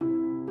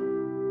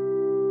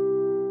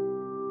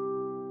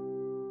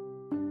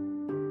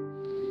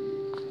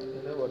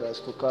us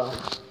to come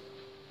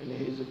in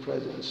his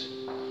presence.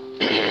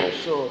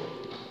 So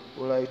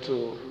we'd like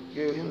to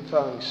give him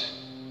thanks.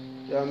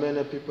 There are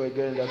many people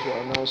again that were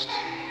announced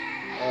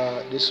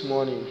this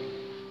morning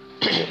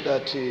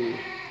that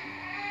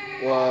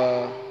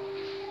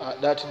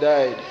that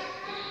died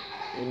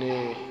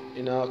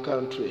in our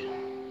country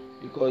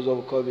because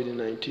of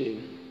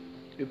COVID-19.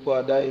 People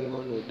are dying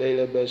on a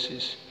daily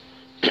basis.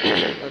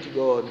 That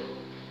God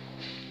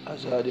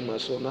has had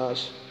mercy on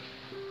us,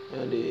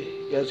 and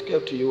He has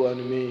kept you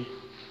and me,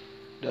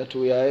 that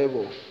we are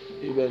able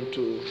even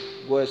to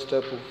go a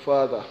step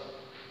further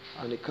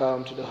and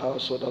come to the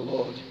house of the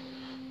Lord.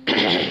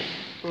 I'd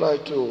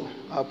like to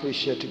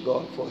appreciate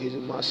God for His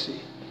mercy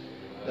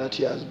that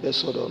He has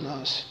bestowed on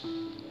us,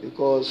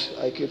 because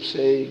I keep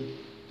saying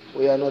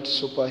we are not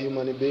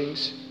superhuman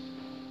beings.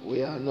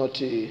 We are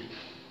not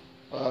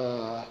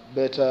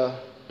better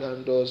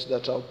than those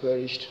that have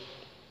perished.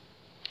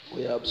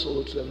 We are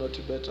absolutely not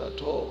better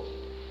at all.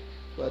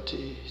 But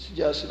it's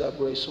just the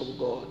grace of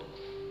God,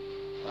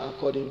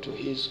 according to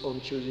His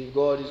own choosing.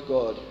 God is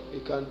God.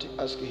 We can't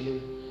ask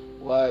Him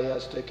why He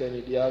has taken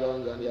it the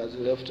long and He has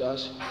left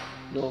us.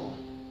 No,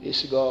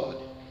 He's God.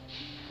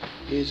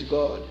 He is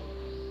God,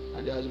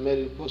 and He has made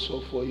it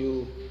possible for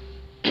you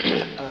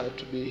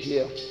to be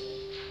here.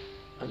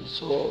 And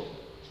so,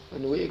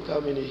 when we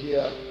come in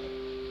here,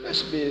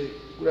 let's be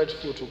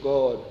grateful to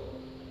God.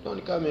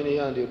 Don't come in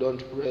here and you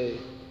don't pray.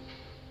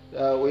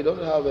 We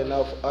don't have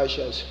enough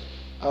ashes.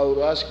 I would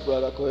ask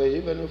Brother Koye,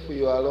 even if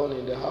you are alone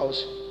in the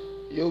house,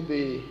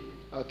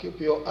 keep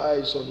your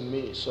eyes on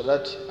me so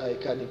that I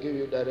can give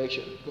you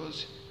direction.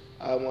 Because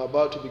I'm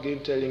about to begin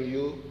telling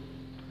you,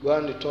 go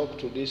and talk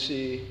to this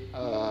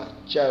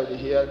child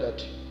here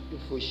that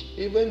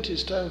even it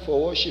is time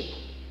for worship,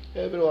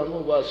 every one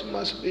of us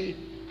must be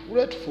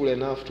grateful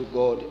enough to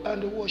God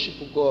and worship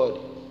God.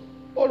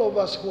 All of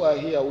us who are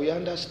here, we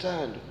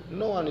understand.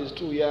 No one is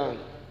too young.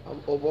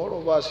 Of all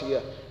of us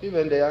here,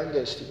 even the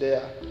youngest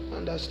there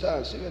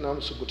understands, even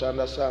Amsukut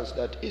understands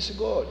that it's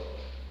God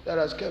that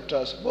has kept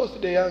us. Both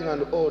the young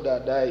and old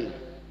are dying,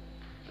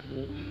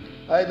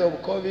 either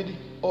of COVID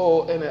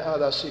or any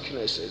other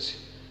sicknesses.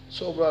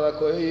 So, Brother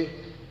Koye,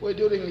 we're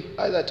during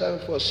either time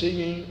for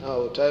singing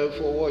or time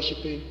for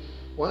worshiping.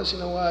 Once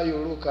in a while you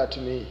look at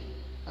me.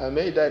 I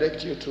may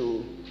direct you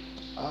to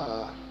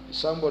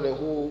somebody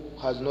who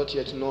has not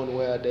yet known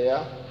where they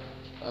are,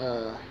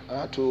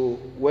 to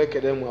wake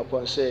them up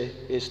and say,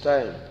 it's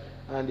time.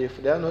 And if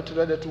they are not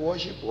ready to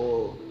worship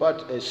or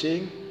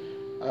sing,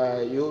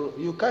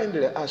 you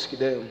kindly ask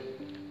them.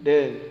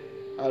 Then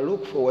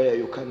look for where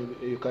you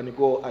can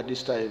go at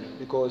this time,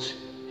 because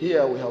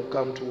here we have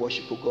come to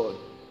worship God.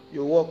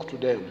 You walk to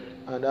them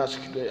and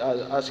ask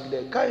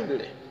them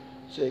kindly.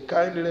 Say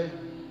kindly,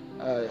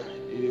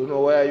 you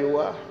know where you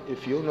are.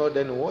 If you know,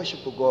 then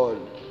worship God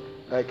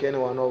like any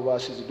one of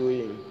us is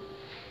doing.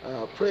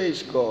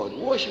 Praise God,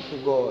 worship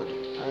God,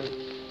 and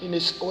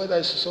whether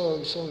it's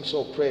songs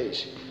or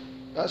praise,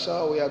 that's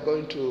how we are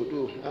going to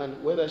do.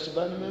 And whether it's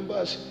band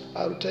members,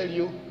 I'll tell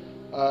you,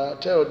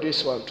 tell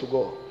this one to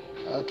go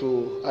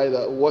to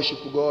either worship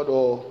God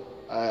or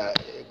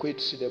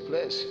quit the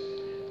place.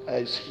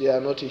 As they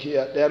are not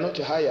here, they are not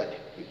hired.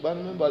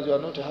 Band members, you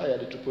are not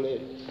hired to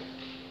play.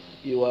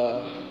 You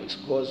are,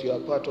 because you are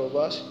part of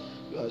us.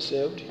 You are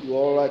saved. You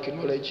all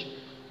acknowledge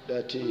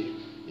that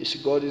it's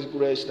God's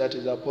grace that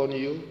is upon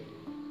you,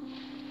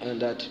 and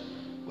that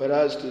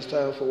whereas it is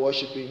time for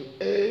worshiping,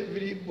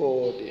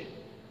 everybody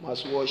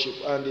must worship,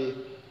 and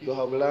you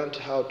have learned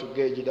how to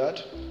gauge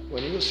that.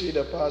 When you see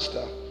the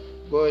pastor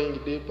going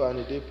deeper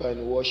and deeper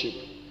in worship,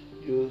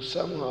 you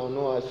somehow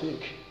know, I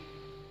think,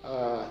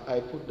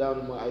 I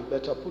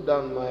better put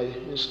down my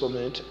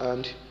instrument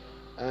and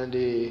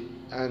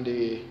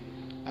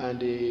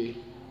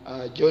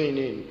join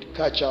in,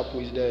 catch up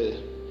with the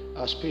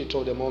spirit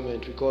of the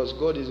moment, because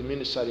God is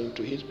ministering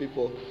to His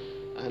people.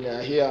 And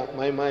here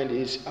my mind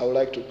is, I would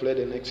like to play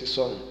the next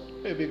song.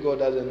 Maybe God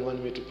doesn't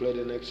want me to play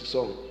the next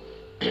song.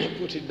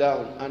 Put it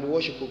down and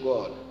worship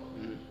God.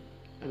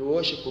 And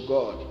worship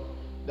God.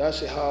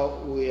 That's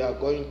how we are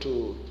going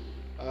to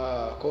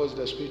cause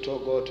the Spirit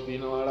of God to be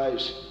in our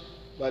lives.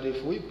 But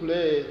if we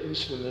play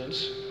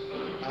instruments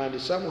and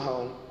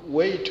somehow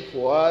wait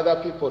for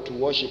other people to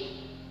worship,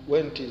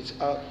 when it is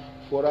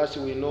for us,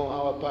 we know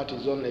our part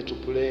is only to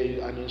play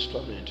an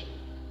instrument.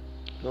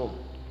 No.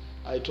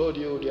 I told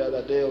you the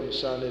other day on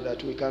Sunday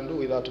that we can do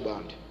without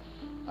band.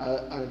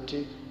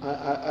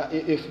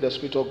 If the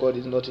Spirit of God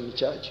is not in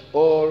charge,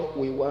 all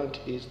we want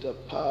is the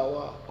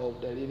power of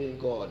the living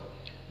God,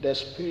 the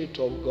Spirit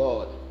of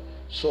God.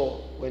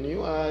 So when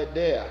you are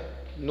there,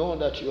 know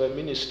that you are a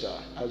minister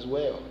as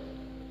well.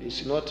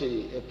 It's not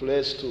a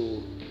place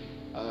to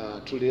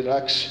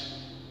relax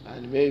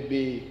and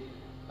maybe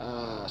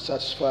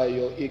satisfy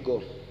your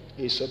ego.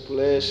 It's a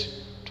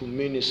place to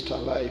minister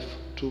life,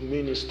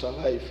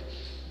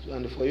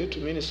 And for you to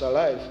minister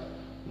life,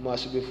 you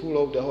must be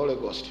full of the Holy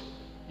Ghost.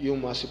 You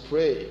must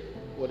pray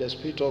for the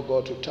Spirit of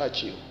God to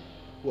touch you,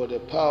 for the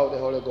power of the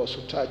Holy Ghost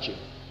to touch you.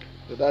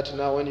 So that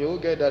now when you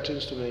get that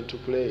instrument to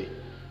play,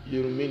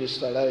 you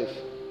minister life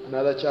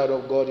another child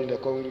of God in the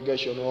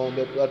congregation or on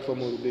the platform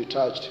will be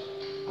touched.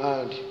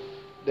 And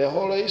the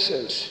whole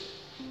essence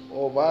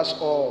of us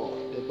all,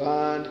 the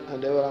band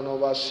and every one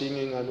of us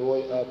singing and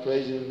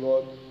praising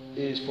God,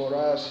 is for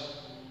us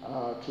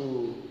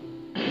to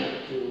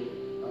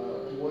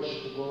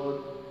worship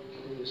God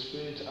in the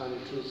Spirit and in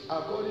truth,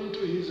 according to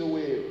His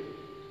will.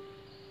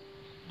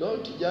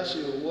 Don't just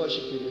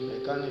worship in the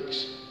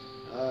mechanics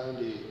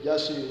and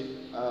just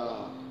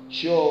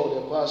show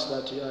the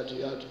pastor that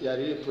you are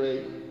really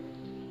praying.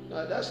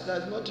 No, that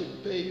does not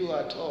pay you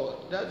at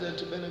all. It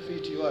doesn't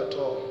benefit you at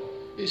all.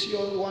 It's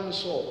your one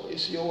soul.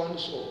 It's your one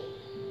soul.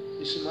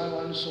 It's my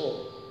one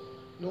soul.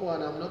 No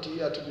one, I'm not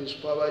here to be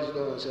supervised.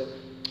 No one said,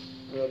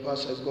 the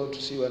pastor has gone to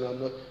see when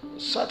I'm not.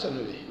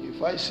 Certainly, if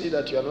I see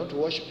that you are not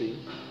worshiping,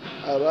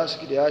 I'll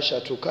ask the usher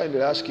to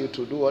kindly ask you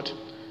to do what?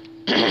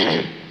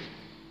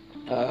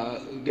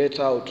 Get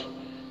out.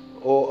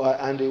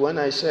 And when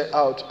I say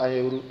out,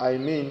 I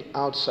mean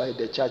outside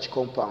the church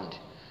compound.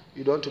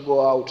 You don't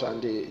go out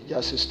and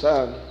just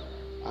stand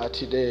at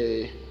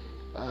the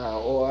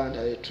or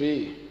under a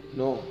tree.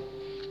 No,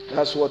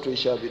 that's what we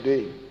shall be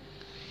doing.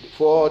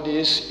 For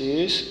this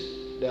is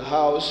the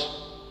house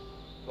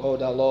of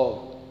the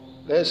Lord.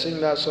 Let's sing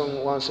that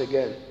song once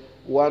again,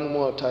 one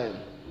more time.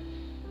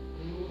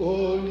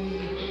 Holy,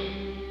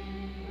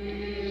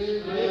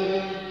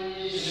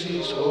 this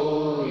is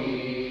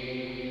holy.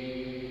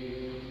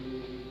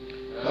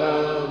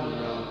 Come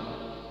now,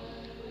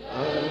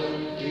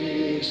 and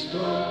this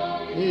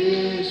stone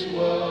is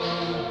one.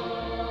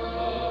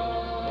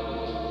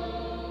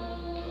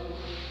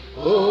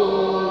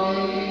 Holy,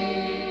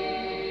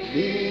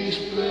 this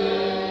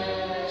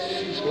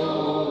place is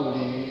holy.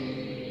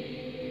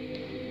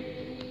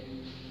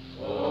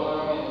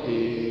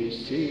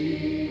 This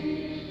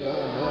is the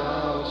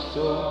house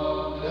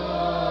of the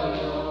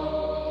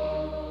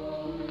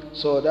Lord.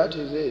 So that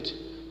is it.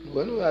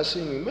 When we are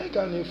singing, make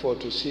an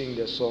effort to sing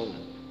the song.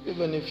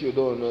 Even if you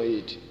don't know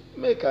it,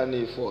 make an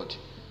effort.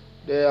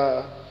 There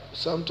are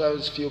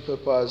sometimes few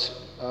papers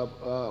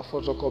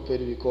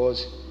photocopied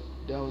because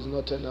there was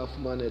not enough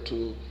money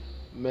to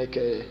make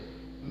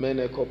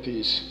many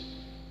copies.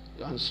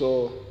 And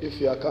so if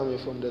you are coming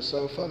from the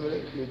same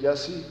family, you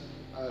just see,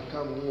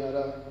 come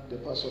nearer the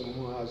person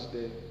who has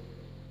the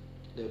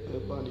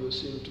paper and you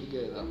sing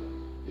together.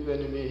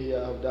 Even me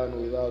here, I've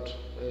done without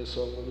a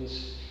song on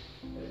this.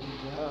 I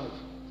have.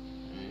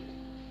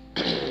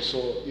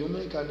 So you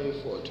make an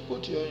effort,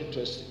 put your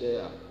interest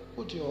there,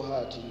 put your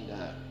heart in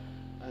there,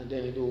 and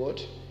then you do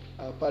what?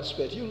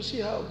 Participate. You'll see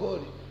how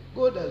God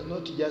does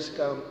not just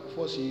come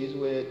force His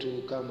way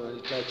to come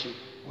and touch you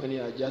when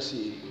you are just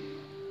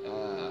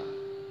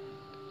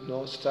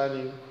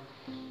standing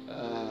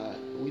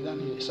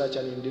with such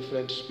an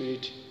indifferent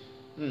spirit.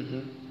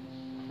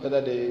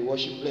 Whether they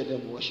worship, let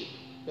them worship,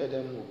 let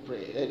them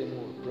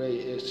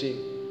pray, sing.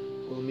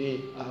 For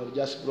me, I have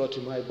just brought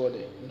in my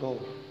body. No,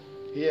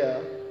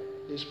 here.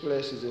 This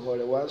place is the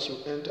holy. Once you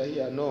enter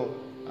here, no,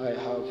 I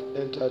have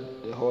entered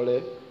the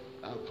holy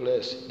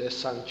place, the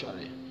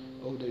sanctuary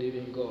of the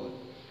living God.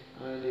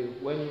 And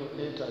when you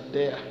enter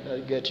there,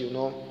 that gate,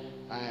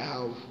 I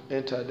have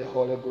entered the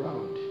holy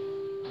ground.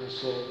 And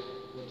so,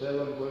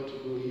 whatever I'm going to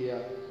do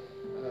here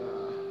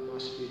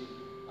must be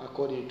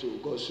according to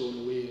God's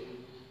own will.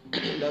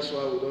 That's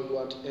why we don't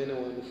want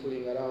anyone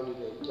fooling around in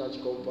the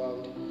church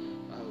compound.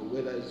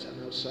 Whether it's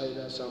an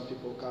outsider, some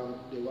people come,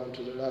 they want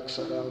to relax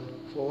around.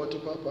 For what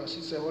purpose?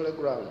 It's a holy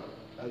ground.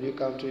 Have you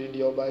come to read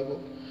your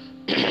Bible?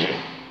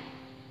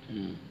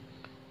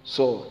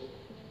 So,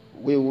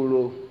 we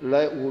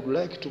would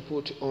like to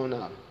put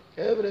honor.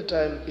 Every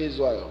time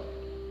Israel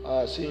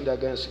sinned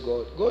against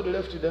God, God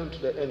left them to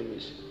the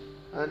enemies.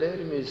 And the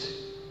enemies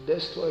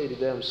destroyed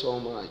them so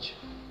much.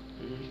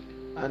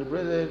 And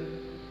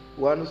brethren,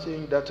 one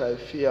thing that I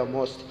fear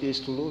most is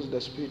to lose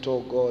the Spirit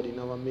of God in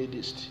our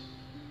midst.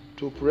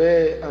 To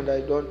pray and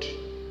I don't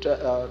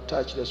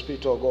touch the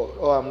Spirit of God,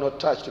 or I'm not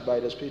touched by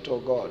the Spirit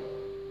of God.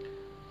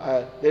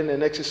 Then the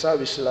next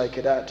service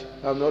like that,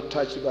 I'm not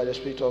touched by the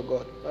Spirit of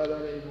God. Brother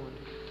Raymond,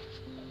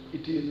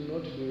 it is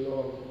not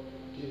belong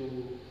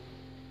to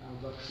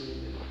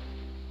vaccinated.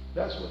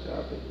 That's what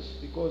happens,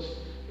 because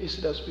it's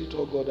the Spirit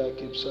of God that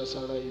keeps us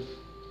alive,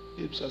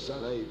 keeps us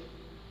alive,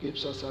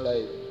 keeps us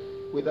alive.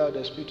 Without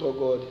the Spirit of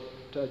God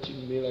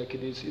touching me like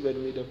this,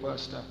 even with the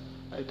pastor,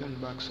 I can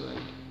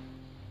backslide.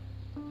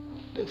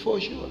 For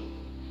sure.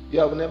 You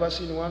have never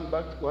seen one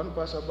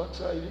pastor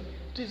backsliding?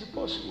 It is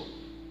possible.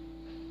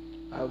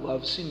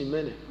 I've seen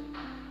many,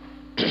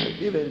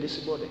 even this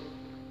body.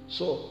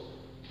 So,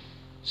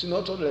 it's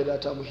not only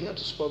that I'm here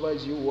to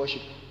supervise you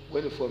worship,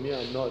 when for me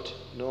I'm not.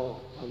 No,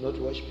 I'm not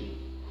worshiping.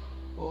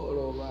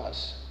 All of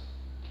us,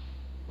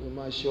 we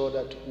must show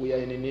that we are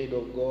in need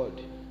of God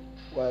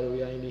while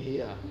we are in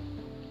here.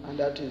 And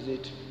that is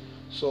it.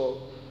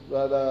 So,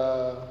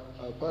 Brother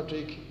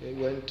Patrick,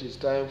 when it is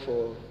time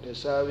for the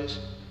service,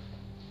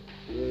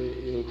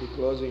 he will be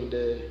closing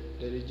the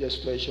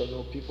registration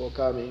of people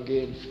coming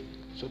in,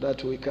 so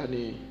that we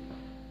can,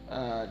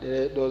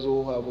 those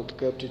who have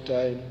kept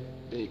time,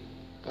 they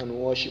can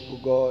worship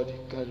God,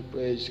 can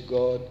praise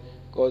God,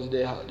 because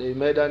they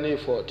made an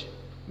effort.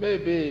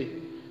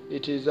 Maybe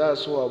it is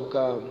us who have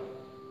come.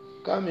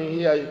 Coming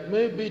here,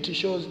 maybe it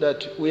shows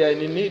that we are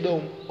in need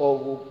of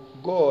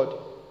God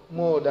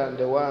more than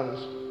the ones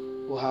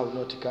who have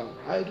not come.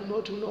 I do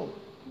not know.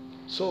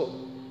 So,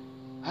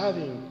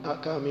 having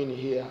come in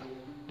here,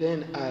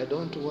 then I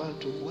don't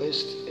want to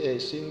waste a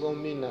single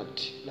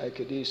minute like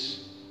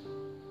this.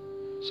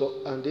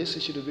 So, and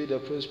this should be the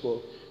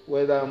principle.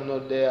 Whether I'm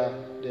not there,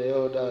 the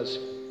elders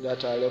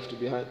that are left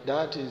behind,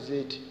 that is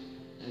it.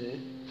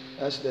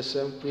 That's the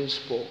same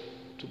principle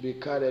to be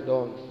carried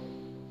on.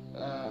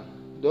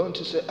 Don't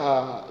say,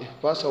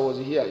 if Pastor was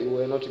here, you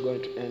were not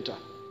going to enter.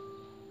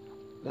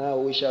 Now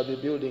we shall be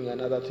building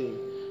another thing.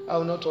 I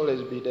will not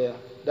always be there.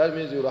 That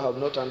means you have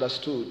not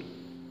understood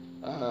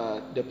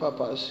the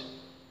purpose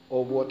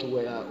of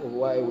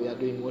why we are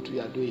doing what we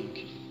are doing.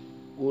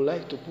 We would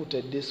like to put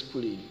a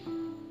discipline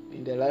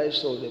in the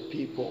lives of the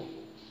people.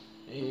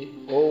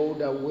 All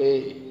the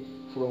way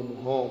from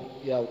home,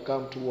 you have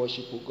come to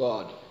worship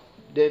God.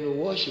 Then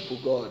worship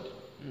God.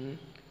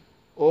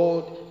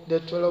 All the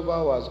 12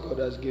 hours God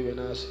has given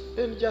us.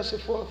 Then just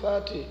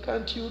 4:30.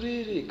 Can't you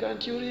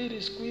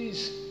really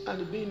squeeze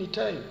and be in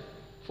time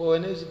for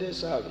Wednesday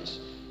service?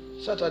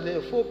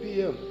 Saturday 4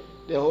 p.m.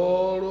 The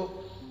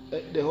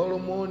whole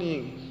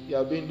morning you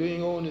have been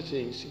doing all the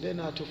things. Then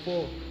at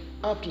 4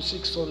 up to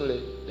 6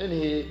 only.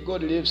 Then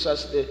God leaves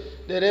us.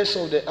 The rest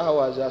of the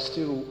hours are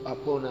still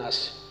upon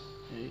us.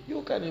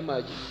 You can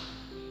imagine.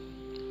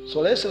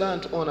 So let's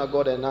learn to honor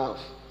God enough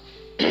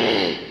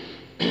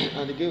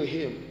and give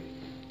Him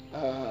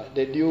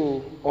the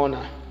due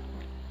honor.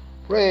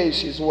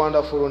 Praise His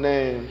wonderful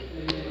name.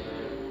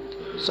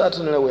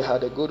 Certainly we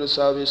had a good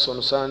service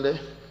on Sunday,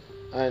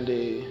 and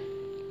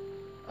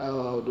I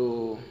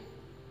would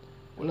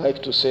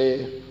like to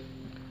say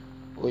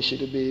we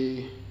should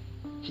be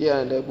here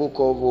in the book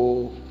of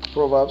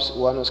Proverbs,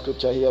 one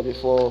scripture here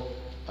before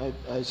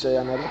I say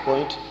another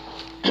point.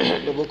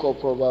 The book of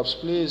Proverbs.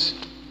 Please,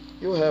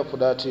 you help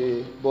that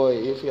boy.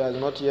 If he has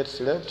not yet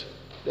slept,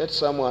 let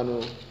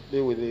someone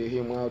be with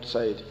him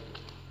outside.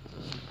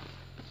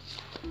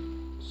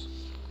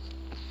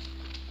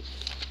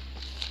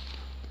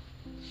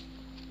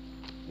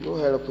 You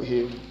help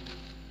him.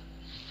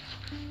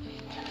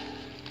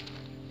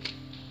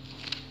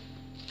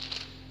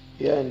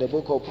 Here in the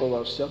book of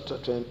Proverbs, chapter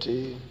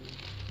 22,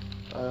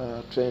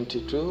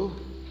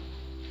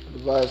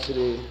 verse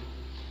 3.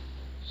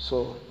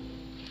 So,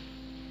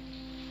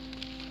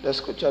 the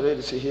scripture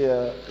reads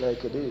here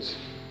like this.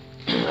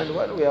 And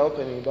when we are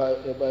opening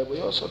the Bible,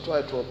 you also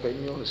try to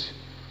open yours.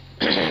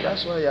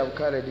 That's why I have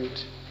carried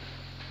it.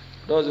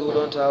 Those who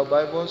don't have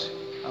Bibles,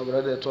 I've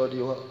already told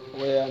you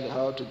where and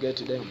how to get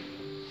them.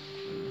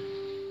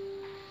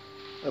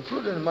 A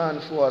prudent man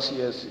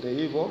foresees the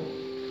evil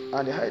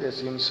and hides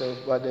himself,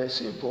 but the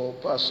simple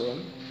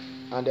person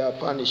and they are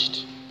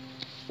punished.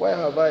 Why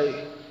have I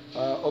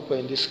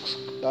opened this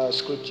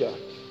scripture?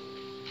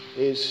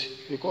 Is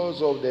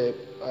because of the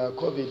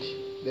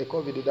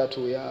COVID that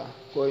we are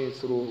going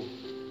through.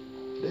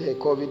 The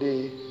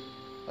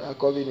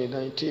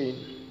COVID-19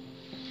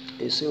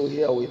 is still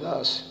here with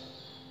us.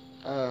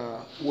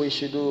 We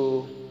should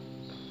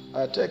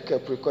take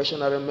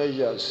precautionary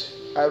measures.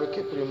 I will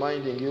keep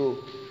reminding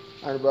you,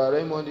 and by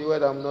Raymond,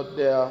 whether I'm not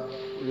there,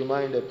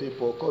 remind the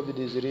people, COVID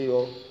is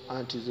real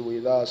and it is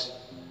with us,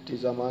 it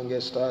is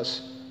amongst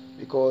us,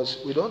 because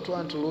we don't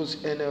want to lose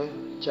any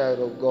child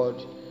of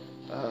God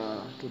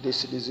to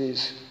this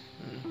disease.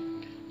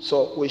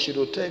 So we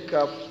should take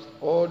up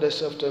all the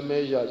safety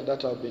measures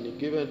that have been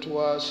given to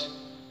us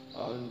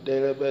on a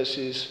daily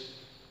basis.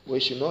 We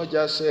should not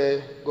just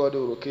say God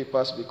will keep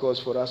us because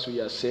for us we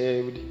are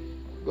saved.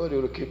 God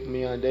will keep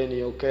me, and then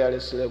you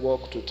carelessly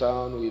walk to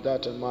town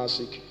without a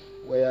mask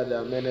where there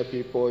are many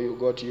people. You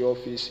go to your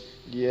office,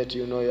 yet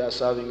you know you are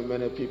serving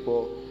many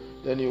people.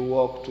 Then you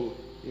walk to,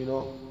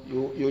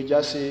 you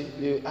just say,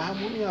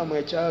 I'm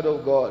a child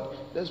of God.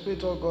 The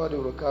Spirit of God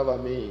will cover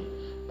me.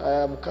 I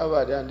am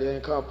covered and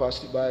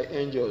encompassed by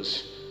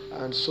angels.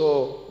 And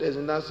so there's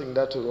nothing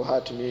that will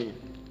hurt me.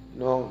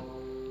 No.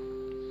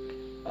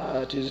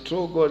 It is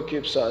true God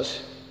keeps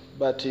us,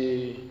 but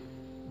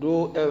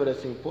do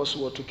everything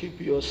possible to keep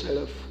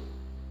yourself.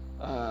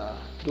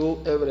 Do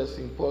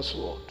everything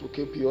possible to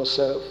keep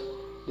yourself.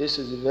 This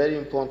is very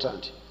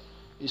important.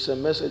 It's a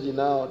message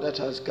now that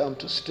has come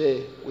to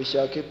stay. We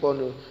shall keep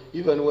on,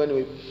 even when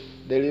we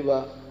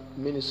deliver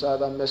minister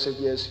other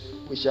messages,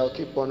 we shall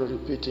keep on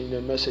repeating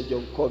the message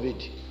of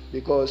COVID,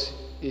 because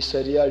it's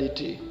a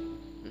reality.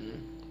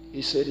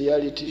 It's a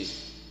reality.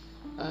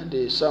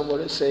 And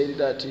somebody said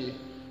that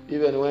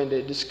even when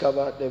they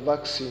discover the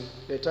vaccine,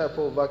 the type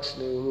of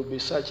vaccine will be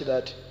such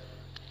that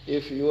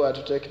if you are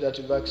to take that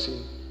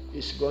vaccine,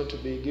 it's going to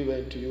be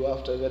given to you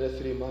after every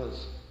 3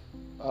 months.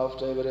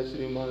 After every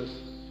 3 months.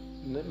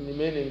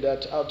 Meaning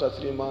that after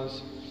 3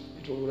 months,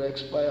 it will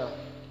expire.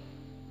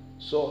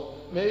 So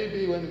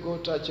maybe when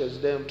God touches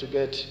them to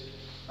get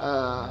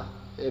a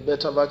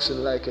better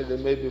vaccine, like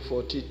maybe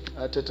for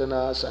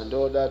tetanus and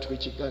all that,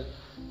 which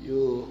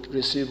you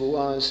receive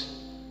once,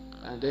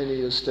 and then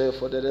you stay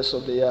for the rest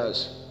of the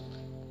years.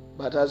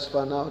 But as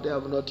for now, they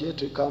have not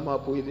yet come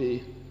up with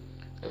a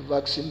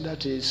vaccine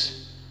that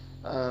is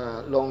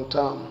long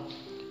term.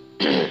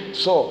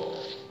 So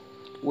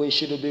we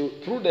should be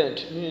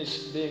prudent,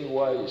 means being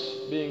wise.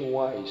 Being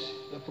wise.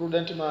 A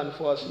prudent man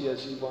first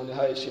hears even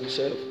hides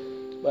himself,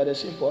 but a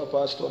simple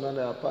pastor none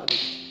are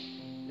punished.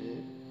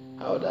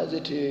 How does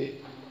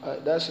it?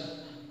 That's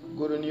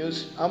good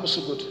news. I'm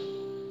so good.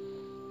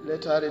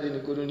 Let's read it in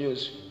good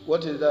news.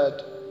 What is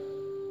that?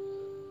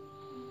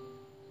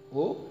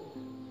 Who?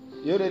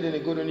 You read in the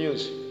good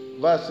news,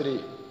 verse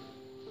 3.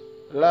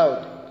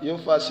 Loud. You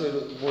first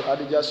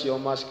adjust your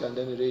mask and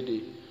then read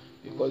it,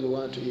 because you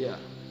want to hear.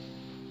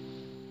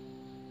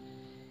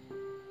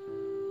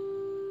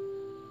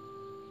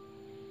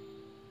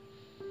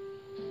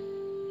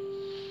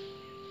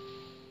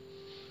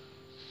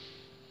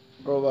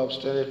 Proverbs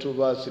 22,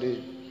 verse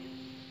 3.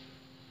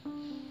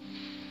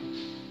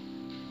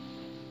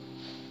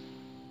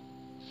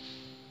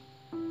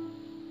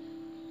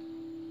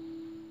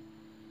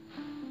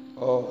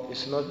 Oh,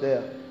 it's not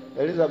there.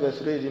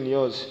 Elizabeth, read in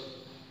yours.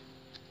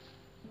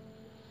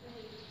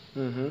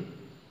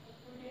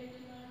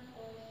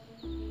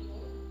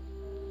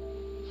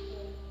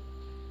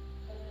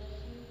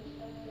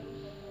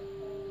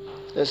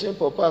 The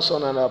simple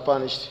person and are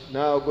punished.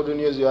 Now, good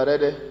news, you are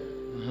ready?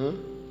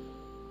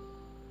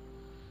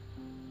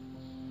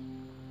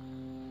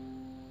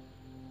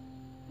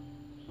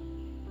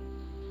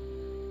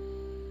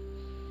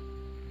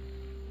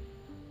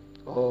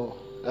 Oh,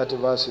 that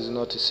verse is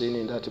not seen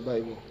in that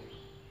Bible.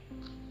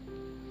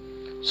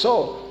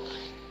 So,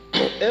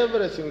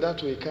 everything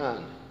that we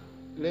can,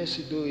 let's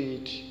do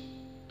it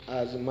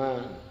as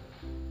man.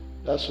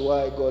 That's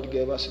why God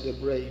gave us the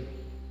brain.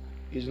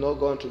 He's not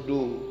going to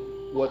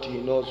do what he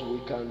knows we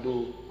can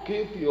do.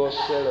 Keep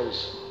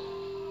yourselves.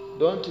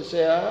 Don't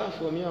say,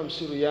 for me I'm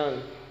still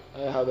young,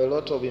 I have a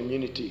lot of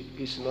immunity.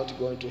 It's not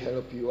going to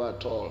help you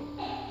at all.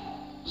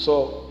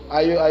 So,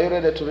 are you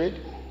ready to read?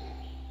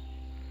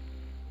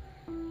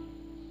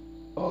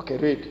 Okay,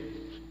 read.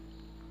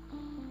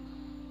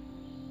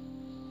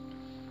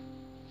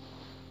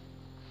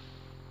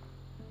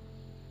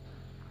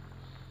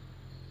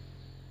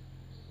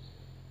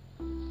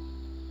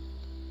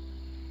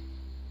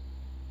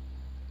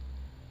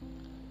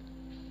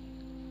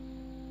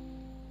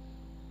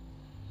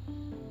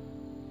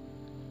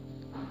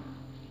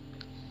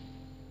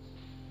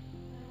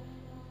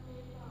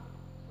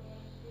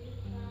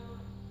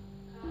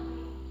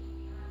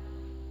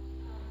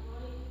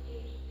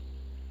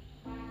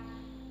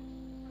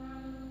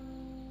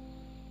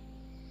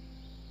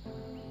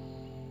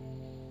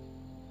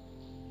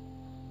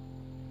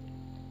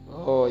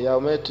 Oh,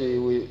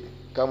 Yaumeti, we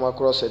come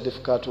across a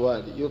difficult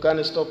word. You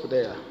can stop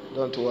there.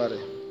 Don't worry.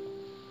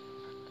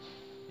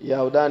 You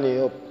have done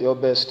your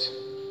best.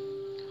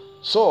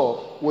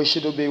 So, we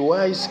should be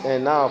wise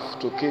enough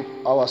to keep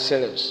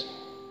ourselves.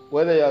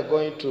 Whether you are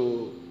going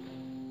to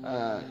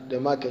the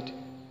market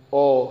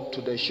or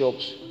to the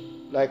shops.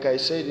 Like I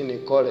said in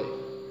Ikole,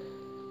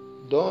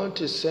 don't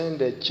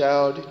send a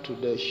child to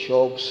the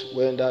shops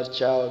when that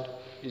child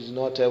is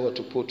not able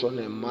to put on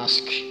a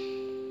mask.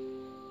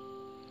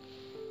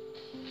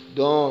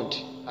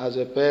 Don't, as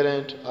a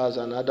parent, as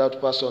an adult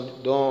person,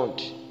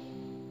 don't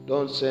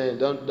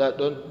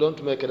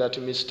make that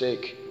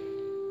mistake.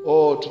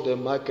 Or to the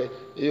market,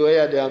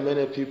 where there are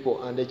many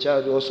people, and the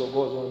child also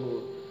goes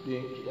on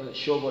doing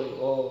shoveling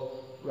or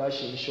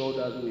brushing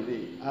shoulders with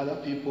the other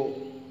people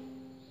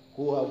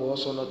who have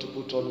also not to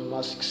put on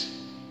masks.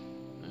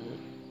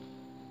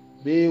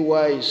 Be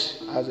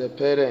wise as a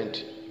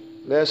parent.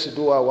 Let's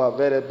do our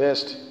very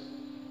best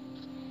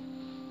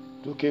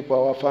to keep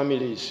our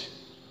families.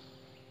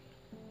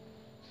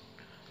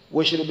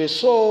 We should be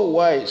so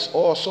wise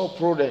or so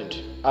prudent,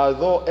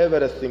 although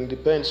everything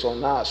depends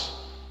on us.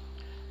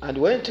 And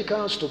when it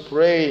comes to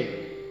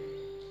praying,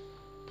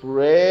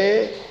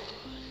 pray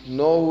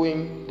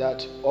knowing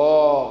that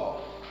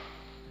all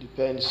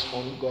depends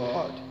on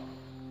God.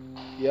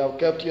 You have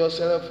kept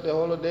yourself the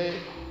whole day.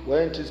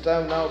 When it is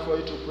time now for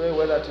you to pray,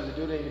 whether it is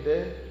during the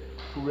day,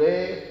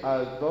 pray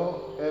as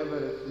though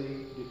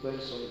everything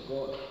depends on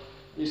God.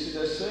 You see,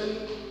 the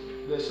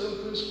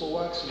same principle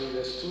works with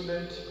a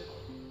student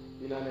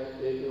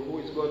who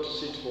is going to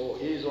sit for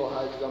his or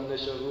her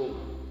examination room.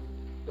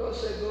 Don't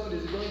say God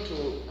is going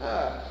to,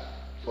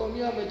 for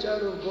me I'm a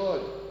child of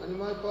God, and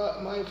my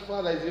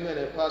father is even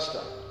a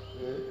pastor.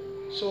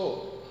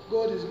 So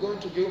God is going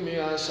to give me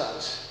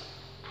answers.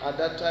 At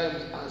that time,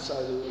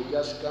 answers will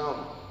just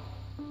come,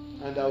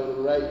 and I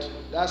will write.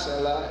 That's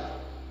a lie.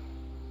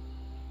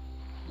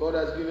 God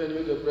has given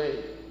you the brain.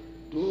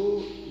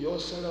 Do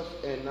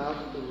yourself enough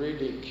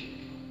reading,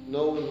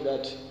 knowing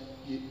that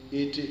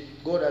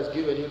God has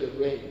given you the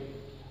brain.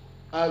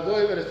 Although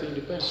everything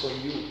depends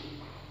on you,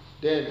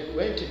 then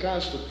when it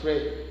comes to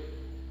pray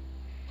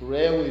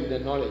with the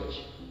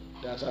knowledge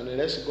that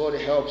unless God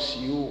helps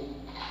you,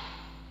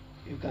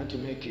 you can't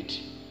make it.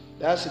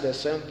 That's the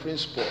same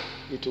principle.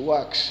 It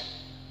works.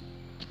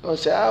 Don't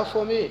say,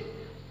 for me,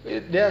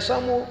 There are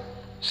some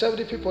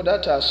 70 people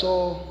that are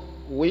so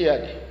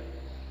weird,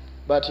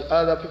 but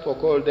other people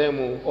call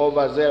them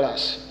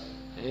overzealous.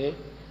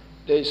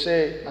 They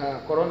say,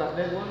 Corona.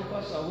 There's one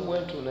person who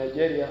went to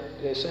Nigeria.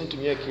 They sent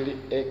me a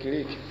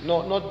click.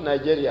 No, not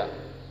Nigeria,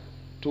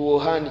 to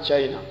Wuhan,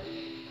 China.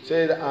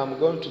 Said, I'm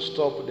going to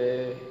stop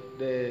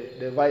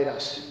the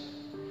virus.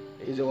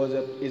 He's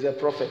a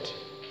prophet,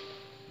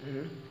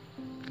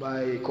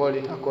 by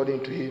calling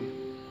according to him.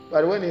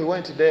 But when he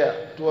went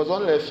there, it was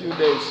only a few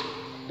days.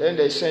 Then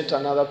they sent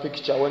another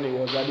picture when he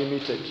was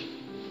admitted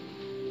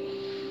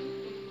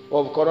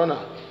of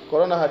Corona.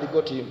 Corona had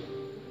got him.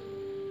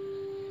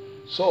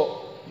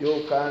 So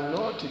you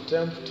cannot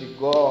tempt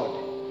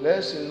God.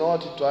 Let's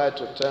not try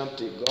to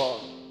tempt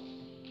God.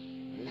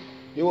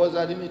 He was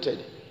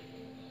admitted.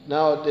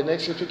 Now the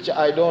next picture,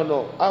 I don't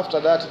know. After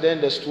that,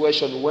 then the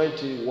situation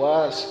went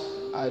worse.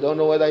 I don't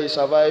know whether he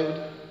survived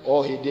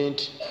or he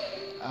didn't.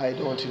 I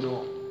don't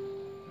know.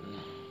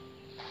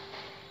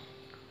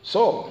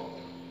 So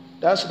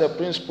that's the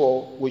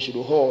principle we should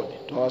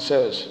hold to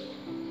ourselves.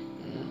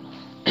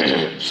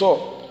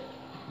 So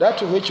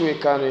that which we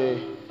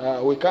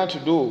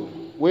can't do,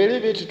 we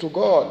leave it to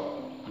God.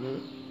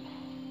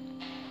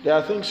 There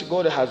are things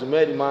God has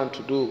made man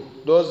to do.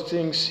 Those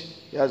things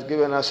He has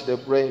given us the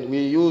brain.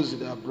 We use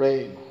the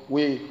brain.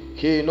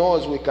 He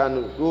knows we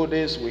can do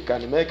this. We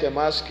can make a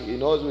mask. He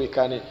knows we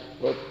can,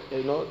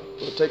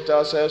 protect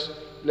ourselves.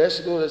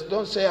 Let's do this.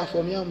 Don't say,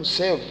 for me, I'm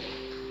saved.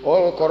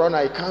 All Corona,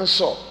 I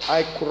cancel.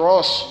 I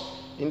cross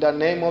in the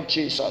name of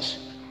Jesus.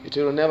 It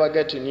will never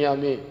get near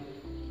me.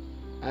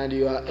 And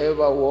you are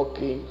ever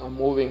walking and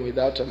moving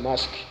without a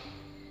mask.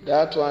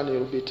 That one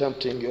will be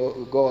tempting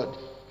God.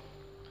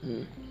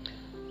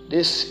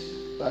 This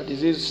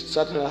disease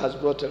certainly has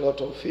brought a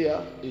lot of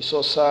fear. It's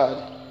so sad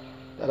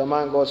that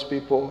among God's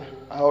people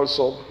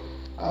also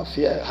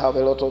have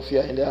a lot of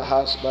fear in their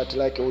hearts. But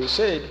like we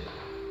said,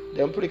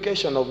 the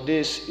implication of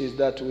this is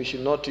that we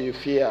should not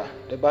fear.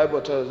 The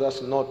Bible tells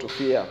us not to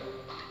fear.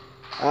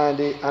 And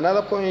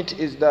another point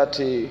is that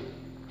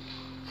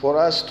for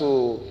us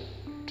to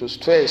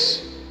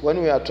stress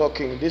when we are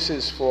talking, this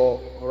is for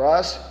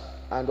us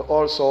and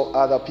also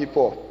other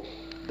people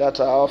that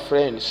are our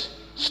friends.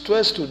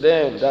 Stress to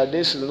them that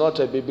this is not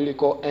a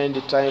biblical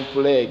end-time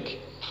plague.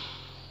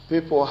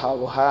 People have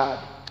heard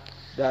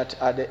that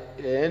at the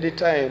end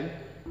time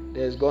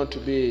there's going to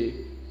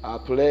be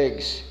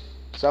plagues.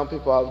 Some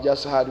people have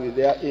just heard with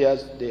their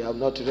ears, they have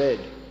not read.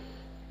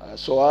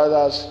 So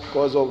others,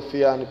 because of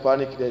fear and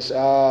panic, they say,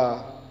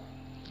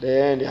 the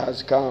end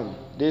has come.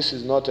 This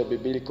is not a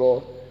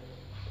biblical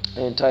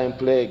end-time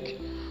plague.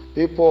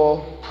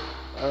 People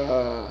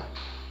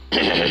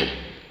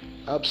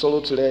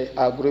absolutely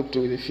are gripped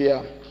with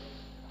fear.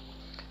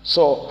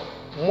 So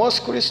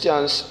most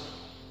Christians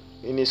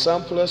in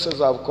some places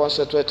have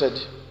concentrated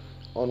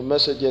on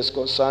messages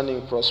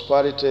concerning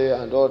prosperity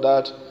and all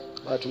that,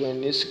 but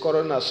when this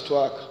corona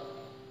struck,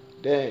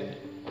 then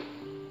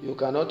you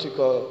cannot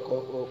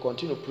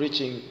continue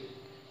preaching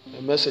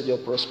a message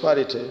of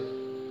prosperity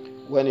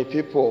when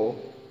people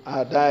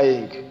are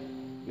dying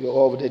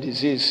of the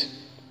disease.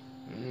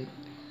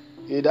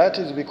 That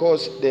is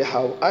because they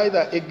have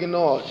either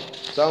ignored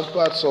some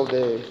parts of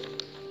the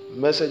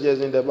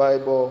messages in the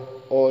Bible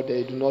or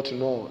they do not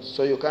know.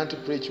 So you can't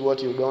preach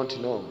what you don't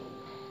know.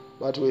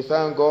 But we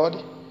thank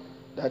God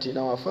that in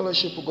our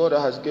fellowship, God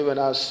has given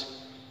us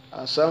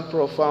some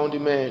profound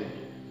men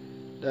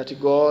that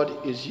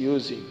God is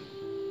using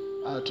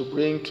to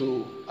bring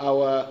to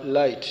our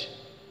light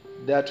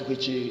that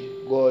which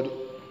God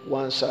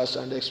wants us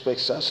and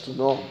expects us to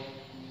know.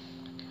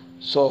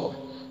 So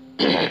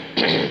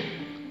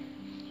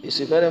it's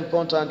very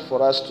important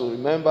for us to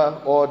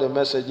remember all the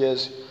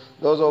messages.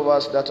 Those of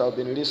us that have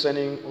been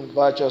listening on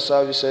virtual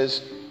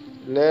services,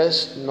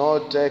 let's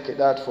not take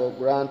that for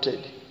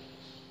granted.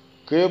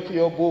 Keep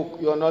your book,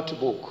 your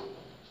notebook.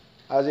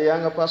 As a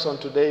younger person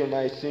today, you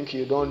might think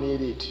you don't need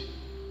it.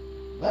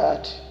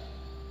 But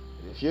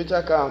when the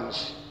future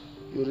comes,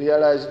 you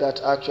realize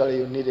that actually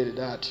you needed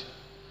that.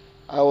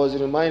 I was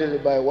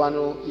reminded by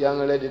one young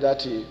lady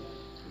that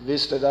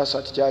visited us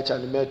at church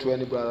and met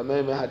when Brother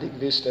Meme had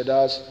visited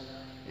us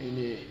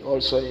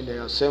also in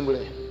the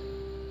assembly.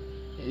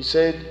 He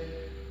said,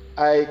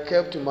 I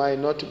kept my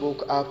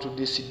notebook up to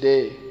this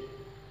day.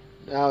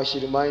 Now she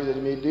reminded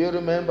me, do you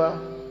remember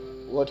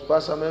what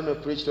Pastor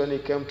Meme preached when he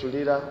came to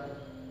Lira?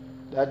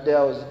 That day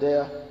I was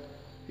there.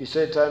 He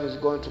said time is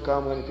going to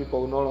come when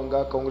people will no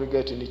longer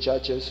congregate in the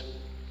churches.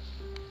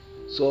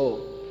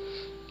 So,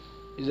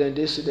 isn't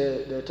this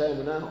the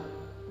time now?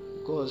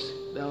 Because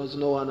there was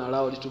no one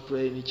allowed to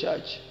pray in the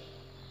church.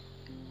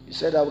 He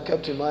said, I've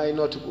kept my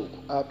notebook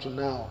up to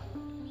now.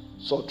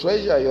 So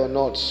treasure your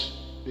notes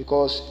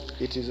because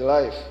it is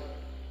life.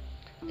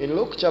 In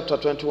Luke chapter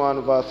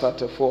 21, verse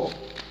 34.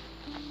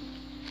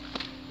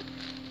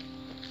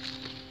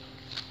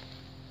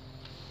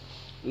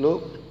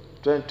 Luke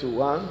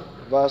 21,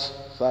 verse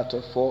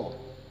 34.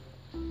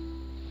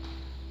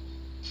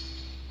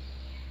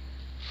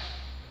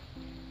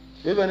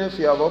 Even if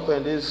you have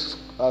opened these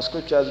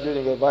scriptures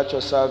during a virtual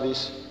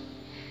service,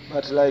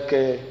 But like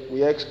we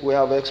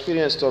have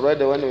experienced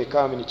already when we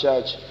come in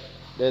church,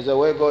 there's a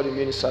way God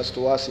ministers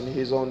to us in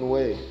His own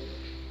way.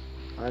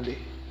 And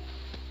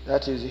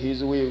that is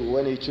His will.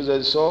 When He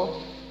chooses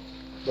so,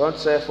 don't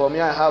say, for me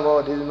I have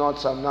all these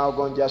notes, I'm now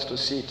going just to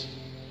sit.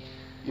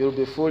 You'll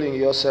be fooling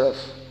yourself.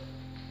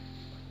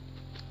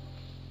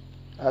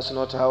 That's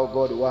not how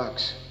God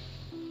works.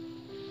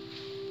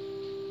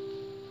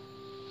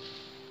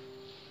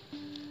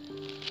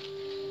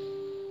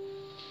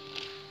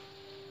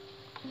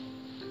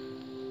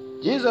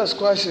 Jesus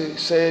Christ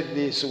said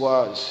these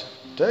words,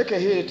 "Take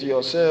heed to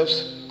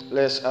yourselves,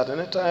 lest at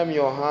any time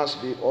your hearts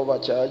be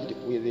overcharged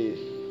with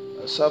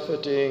the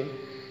surfeiting,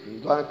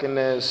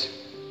 drunkenness,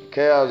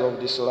 cares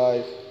of this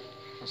life,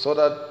 so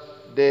that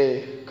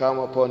they come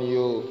upon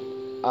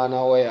you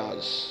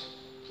unawares."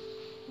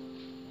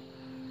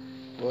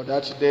 For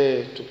that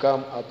day to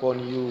come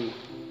upon you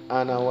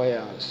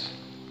unawares.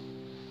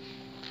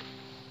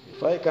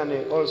 If I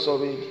can also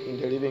read in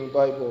the Living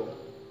Bible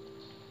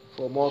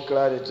for more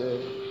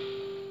clarity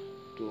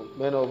to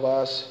many of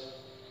us,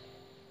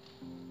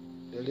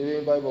 the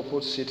Living Bible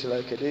puts it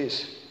like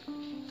this.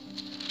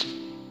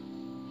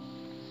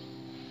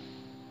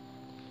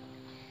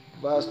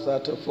 Verse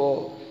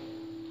 34.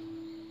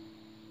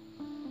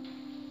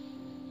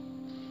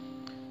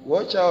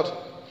 Watch out,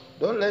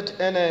 don't let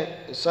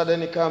any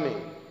sudden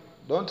coming,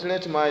 don't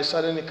let my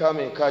sudden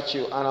coming catch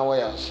you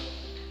unawares.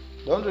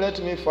 Don't let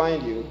me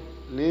find you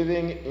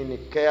living in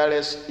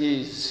careless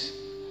ease,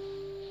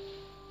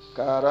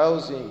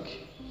 carousing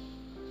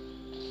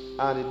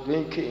and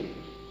drinking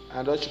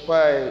and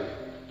occupied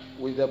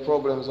with the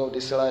problems of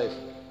this life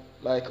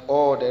like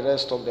all the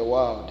rest of the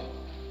world.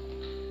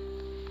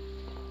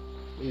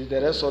 With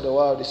the rest of the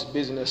world, it's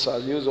business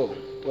as usual.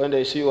 When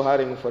they see you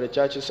hurrying for the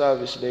church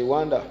service, they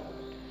wonder.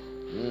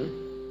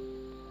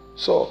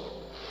 So,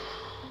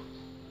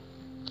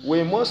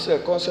 we must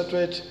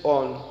concentrate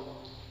on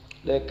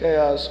the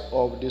cares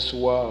of this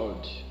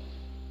world.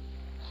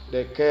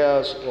 The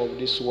cares of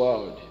this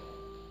world.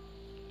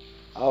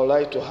 I would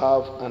like to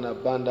have an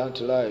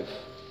abundant life.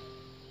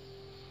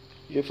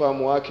 If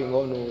I'm working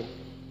on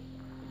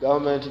a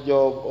government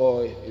job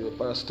or a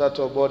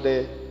parastatal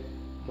body,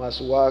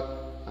 must work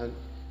and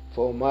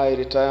for my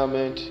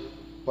retirement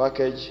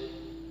package.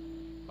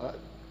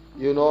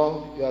 You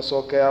know, you are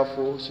so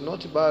careful. It's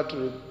not bad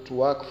to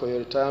work for your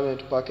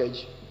retirement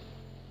package,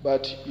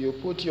 but you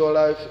put your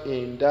life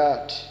in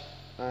that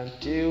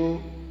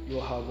until you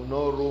have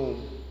no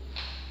room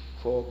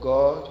for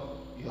God,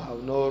 you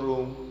have no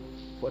room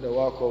for the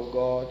work of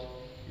God,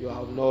 you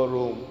have no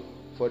room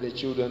for the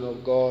children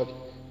of God,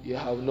 you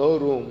have no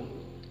room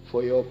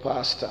for your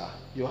pastor,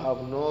 you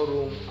have no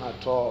room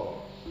at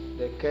all.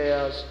 The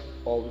cares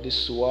of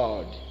this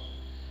world.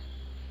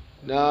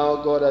 Now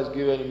God has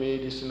given me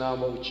this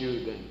number of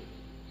children.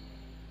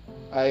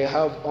 I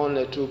have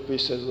only 2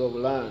 pieces of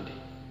land.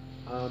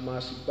 I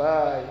must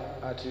buy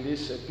at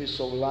least a piece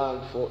of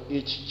land for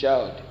each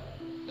child,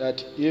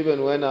 that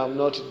even when I'm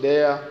not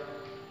there,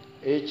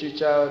 each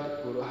child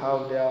will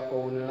have their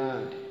own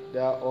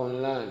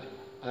land,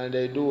 and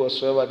they do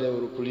whatsoever they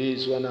will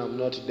please when I'm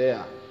not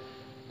there.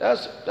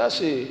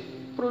 That's a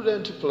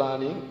prudent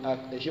planning,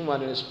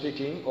 humanly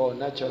speaking or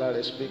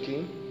naturally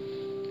speaking.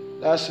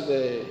 That's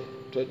the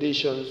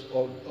traditions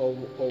of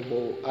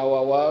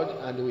our world,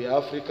 and we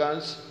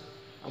Africans.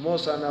 I'm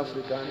also an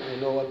African. I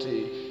know what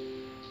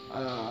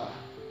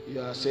you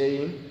are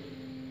saying,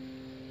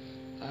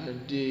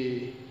 and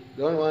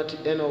don't want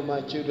any of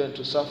my children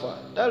to suffer.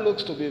 That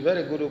looks to be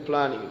very good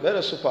planning,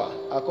 very super,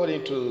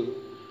 according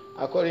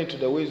to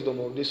the wisdom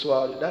of this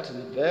world. That is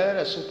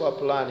very super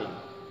planning.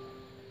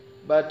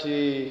 But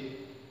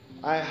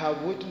I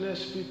have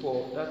witnessed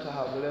people that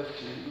have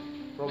left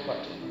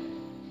property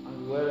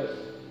and wealth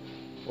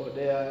for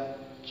their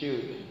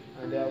children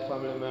and their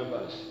family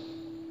members,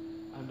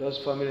 and those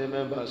family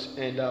members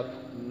end up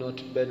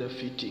not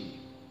benefiting.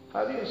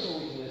 Have you also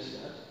witnessed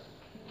that?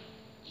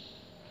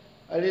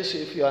 At least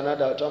if you are an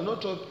adult. I'm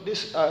not talking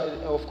this.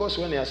 Of course,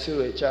 when you are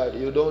still a child,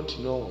 you don't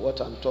know what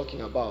I'm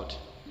talking about.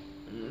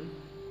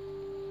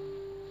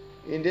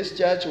 In this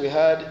church, we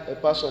had a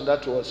person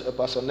that was a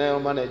personnel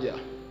manager.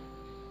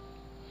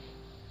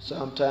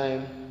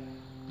 Sometime,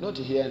 not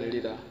here in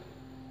Lida,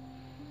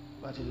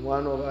 but in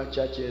one of our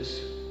churches,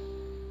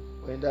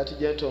 when that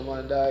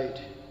gentleman died,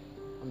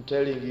 I'm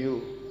telling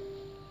you,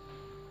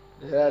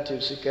 the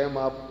relatives came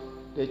up,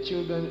 the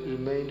children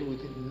remained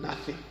with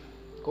nothing,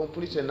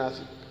 completely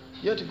nothing.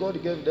 Yet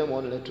God gave them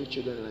only 2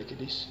 children like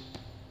this.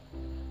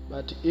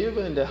 But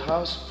even the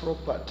house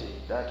property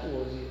that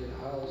was in the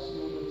house,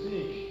 you would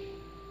think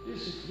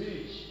this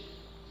fridge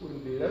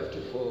would be left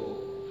for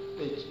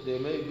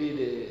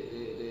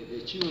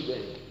the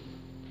children.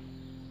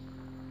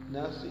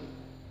 Nothing.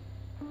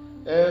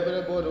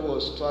 Everybody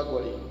was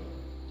struggling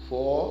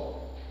for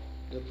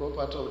the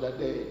property of the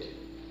dead.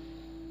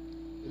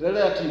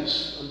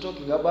 Relatives, I'm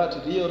talking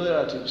about real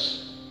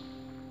relatives.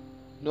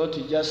 Not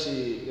just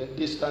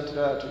distant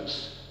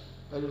relatives,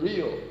 but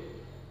real.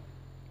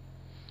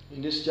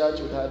 In this church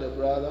we had a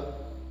brother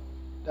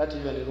that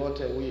even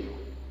wrote a will.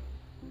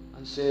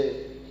 and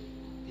say,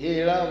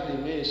 he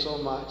loved me so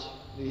much.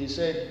 He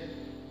said,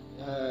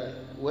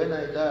 when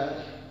I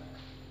die,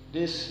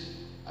 this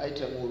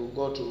item will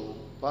go to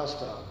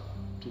pastor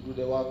to do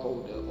the work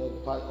of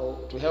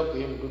or to help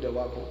him do the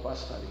work of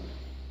pastoring.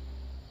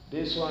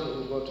 This one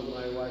will go to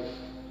my wife.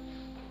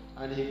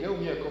 And he gave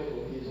me a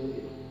copy of his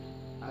will.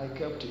 I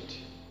kept it.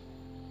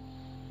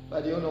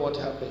 But you know what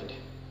happened?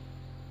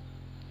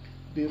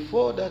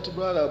 Before that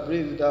brother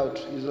breathed out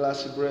his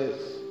last breath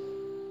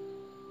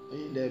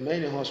in the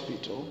main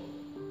hospital,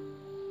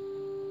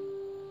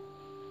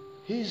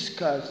 his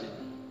cousin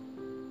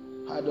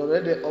had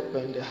already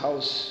opened the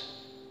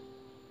house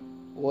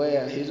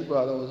where his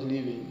brother was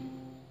living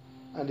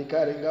and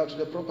carrying out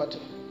the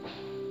property,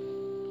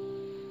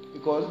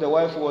 because the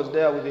wife was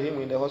there with him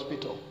in the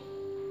hospital.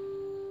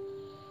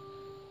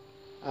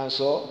 And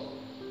so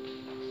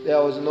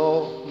there was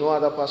no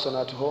other person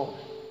at home.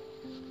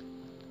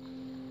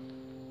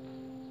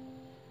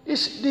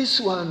 This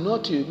one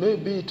not,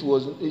 maybe it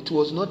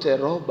was not a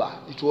robber,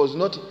 it was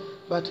not,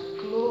 but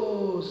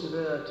close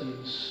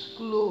relatives,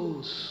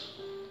 close.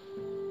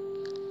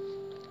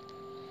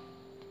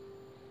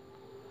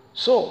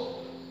 So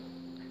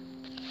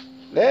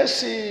let's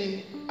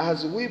see,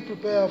 as we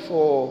prepare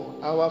for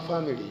our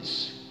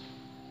families,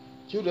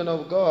 children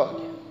of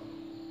God,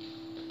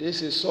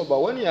 this is sober.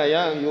 When you are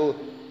young,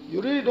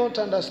 you really don't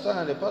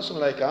understand a person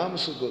like I'm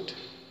so good.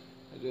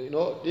 You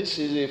know, this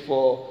is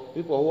for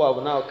people who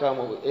have now come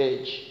of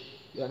age.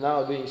 You are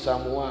now doing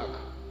some work.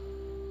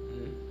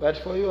 But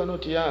for you who are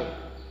not young,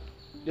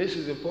 this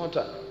is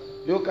important.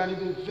 You can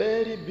be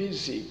very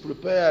busy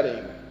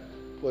preparing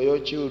for your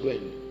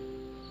children.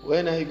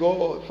 When I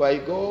go,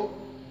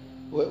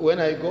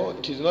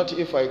 it is not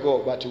if I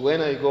go, but when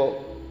I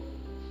go,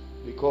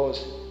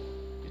 because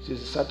it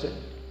is certain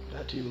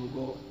that you will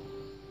go.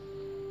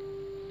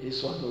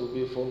 This one will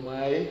be for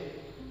my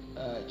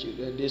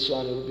children. This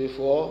one will be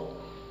for...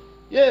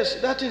 Yes,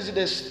 that is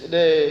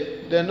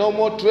the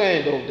normal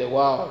trend of the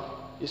world.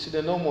 It's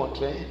the normal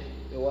trend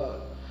of the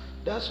world.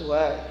 That's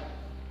why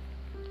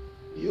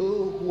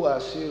you who are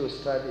still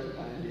studying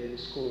and in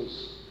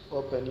schools,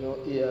 open your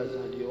ears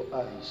and your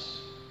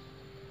eyes.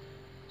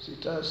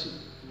 Sitasi,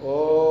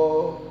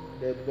 all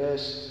the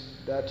best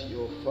that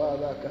your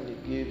Father can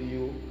give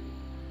you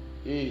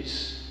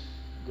is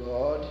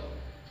God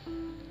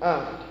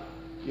and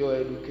your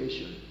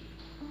education.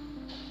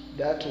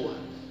 That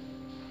one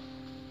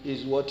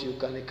is what you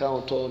can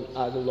count on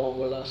as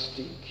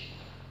long-lasting.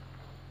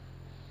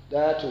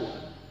 That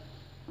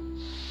one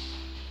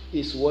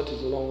is what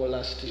is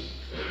long-lasting.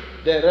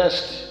 The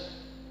rest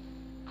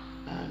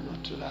are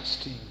not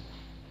lasting.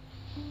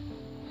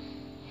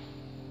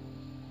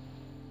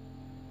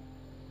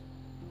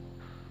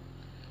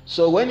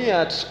 So when you're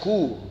at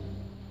school,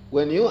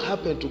 when you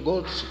happen to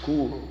go to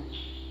school,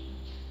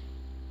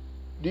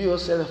 do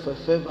yourself a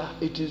favor.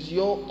 It is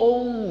your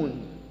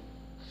own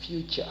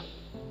future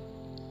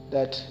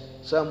that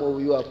some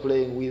of you are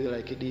playing with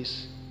like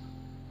this.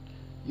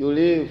 You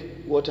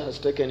leave what has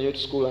taken you to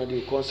school and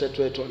you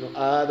concentrate on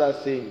other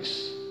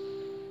things.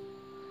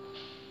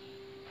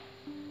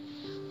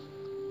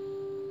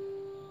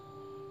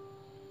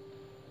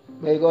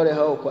 May God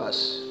help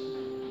us.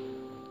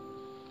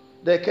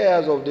 The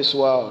cares of this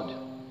world.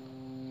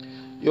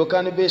 You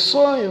can be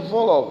so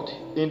involved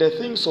in the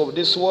things of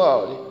this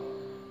world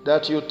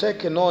that you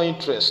take no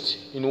interest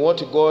in what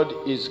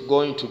God is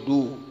going to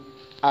do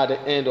at the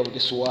end of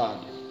this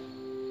world.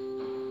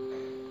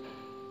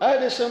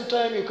 At the same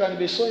time, you can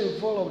be so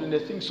involved in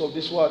the things of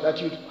this world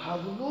that you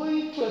have no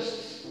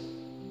interest,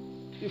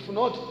 if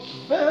not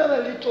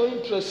very little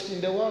interest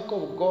in the work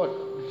of God.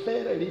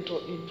 Very little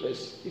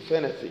interest, if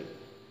anything.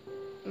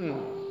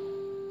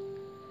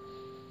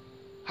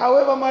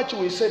 However much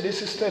we say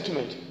this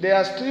statement, there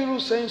are still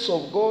saints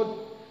of God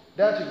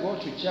that go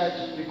to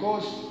church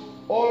because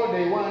all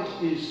they want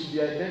is to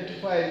be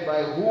identified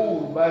by who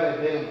will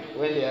bury them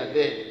when they are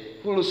dead.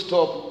 Full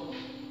stop.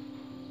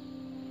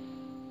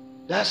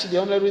 That's the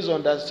only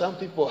reason that some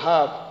people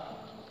have,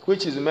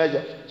 which is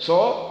major.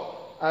 So,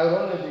 I will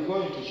only be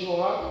going to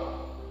show up,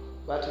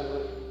 but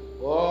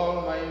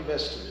all my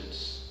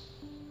investments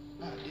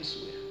are this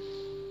way.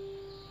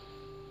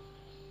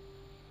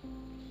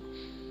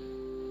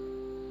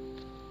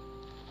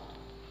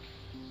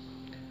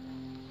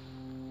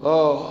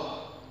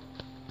 Oh,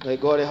 may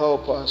God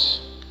help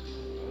us.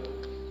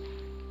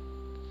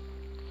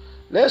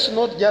 Let's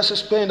not just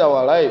spend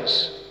our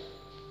lives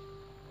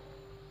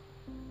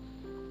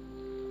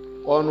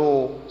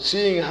on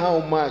seeing how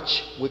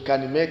much we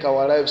can make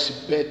our lives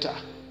better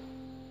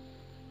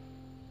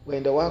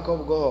when the work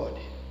of God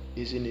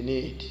is in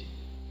need.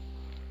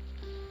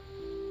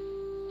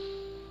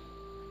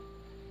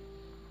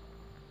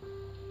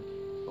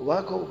 The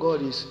work of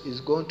God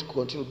is going to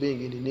continue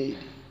being in need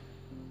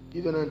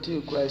even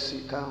until Christ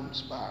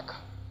comes back.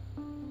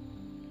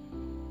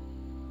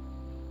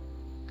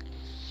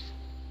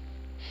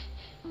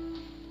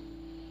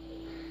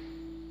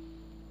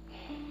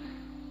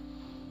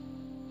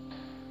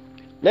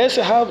 Let's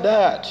have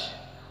that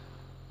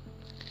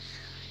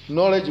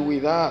knowledge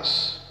with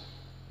us.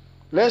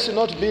 Let's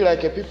not be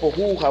like a people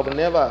who have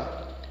never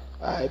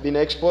been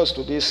exposed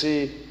to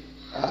these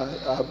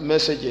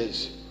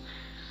messages.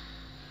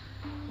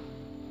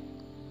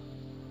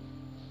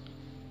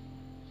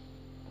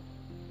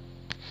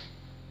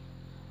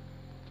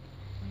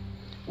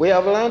 We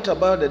have learned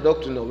about the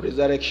doctrine of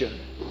resurrection.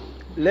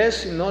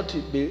 Let's not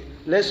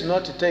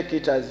take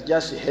it as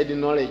just head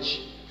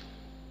knowledge.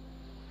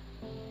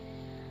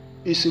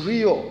 It's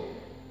real.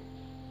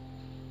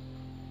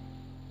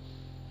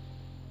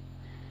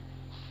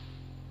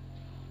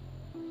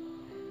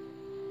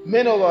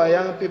 Many of our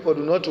young people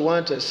do not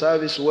want a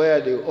service where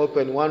they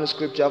open one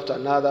scripture after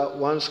another,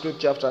 one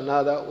scripture after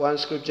another, one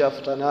scripture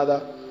after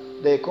another.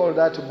 They call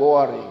that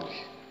boring.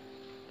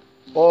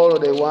 All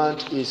they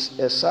want is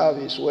a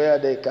service where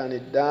they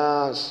can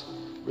dance,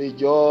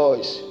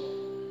 rejoice,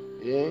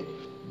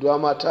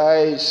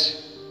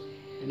 dramatize.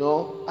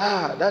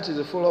 That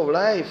is full of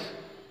life.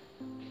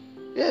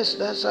 Yes,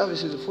 that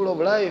service is full of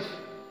life.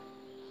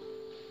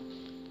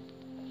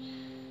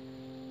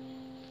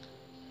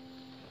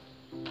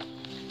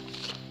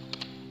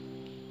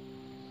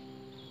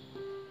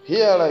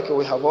 Here, like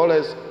we have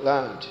always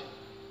learned,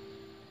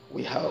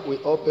 we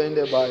open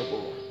the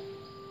Bible,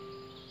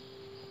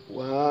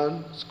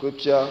 one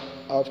scripture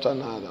after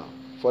another,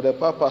 for the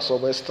purpose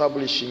of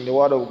establishing the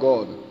Word of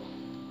God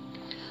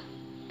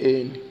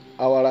in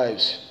our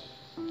lives.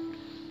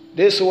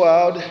 This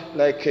world,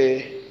 like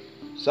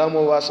some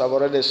of us have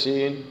already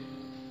seen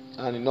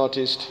and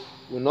noticed,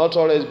 will not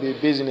always be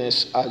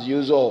business as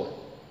usual.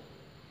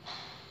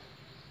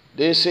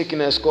 This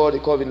sickness called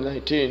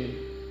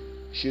COVID-19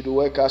 should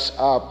wake us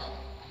up.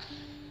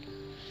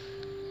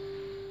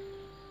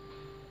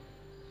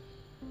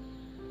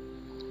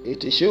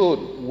 It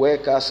should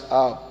wake us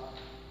up.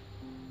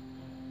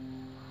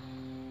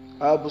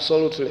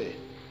 Absolutely.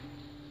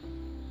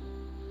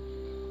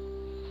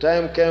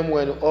 Time came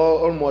when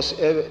almost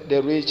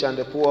the rich and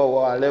the poor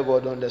were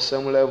leveled on the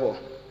same level.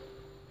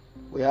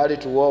 We had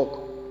to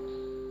walk.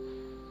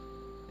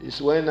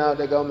 It's when now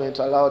the government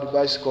allowed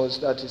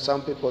bicycles that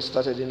some people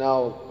started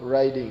now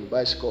riding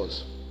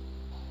bicycles.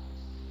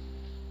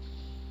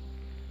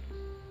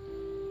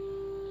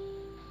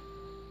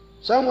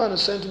 Someone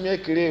sent me a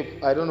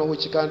clip, I don't know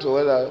which country,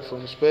 whether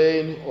from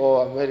Spain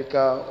or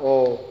America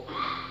or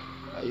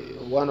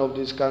one of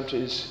these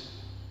countries,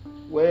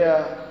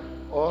 where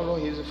all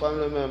of his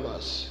family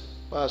members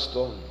passed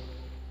on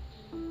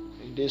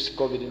in this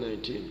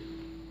COVID-19.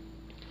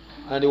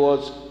 And he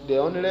was the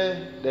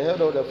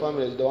head of the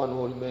family is the one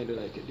who remained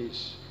like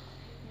this.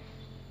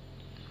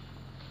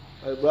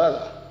 My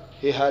brother,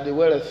 he had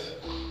wealth,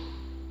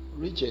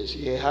 riches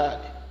he had,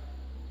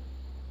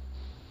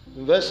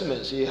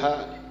 investments he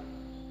had.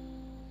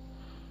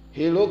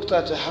 He looked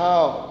at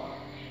how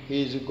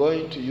he is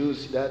going to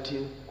use that.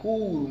 Who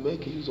will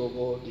make use of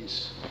all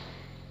this?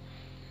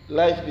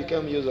 Life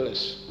became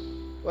useless.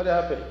 What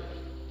happened?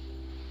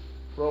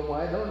 From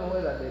I don't know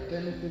whether the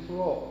 10th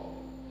floor,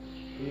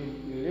 he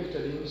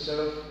lifted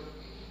himself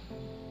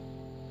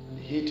and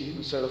hit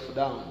himself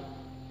down,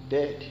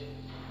 dead.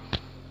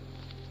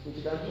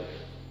 Which country?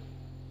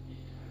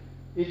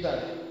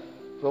 Italy.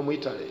 From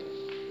Italy.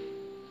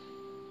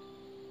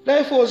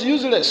 Life was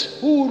useless.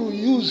 Who will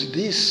use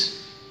this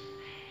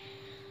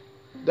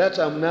that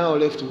I'm now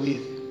left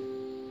with?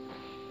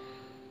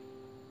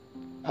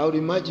 I would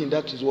imagine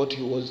that is what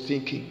he was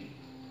thinking.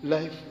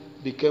 Life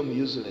became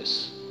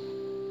useless.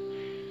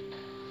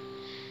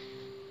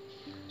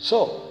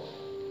 So,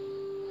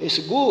 it's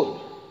good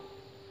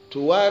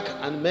to work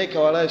and make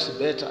our lives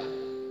better.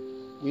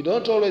 We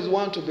don't always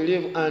want to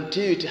believe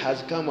until it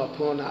has come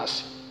upon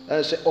us.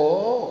 And say,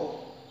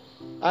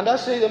 and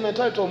that's the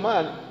mentality of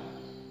man.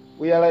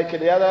 We are like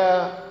the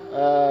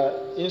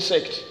other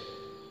insect.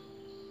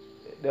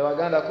 The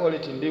Waganda call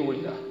it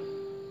ndiwulira,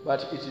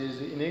 but it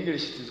is in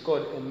English it is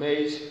called a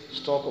maize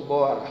stalk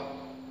borer.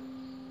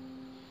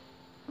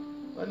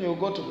 When you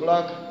go to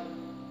black,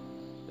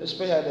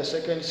 especially at the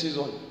second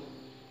season,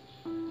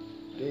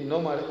 they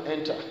normally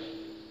enter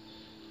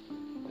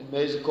the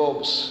maize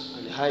cobs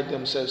and hide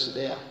themselves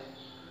there.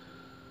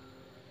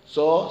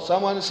 So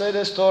someone said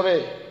a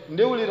story,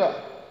 ndiwulira,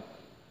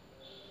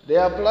 they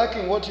are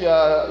plucking what you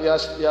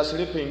are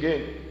sleeping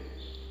in.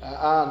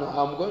 No,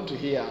 I'm going to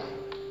hear.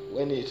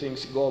 When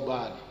things go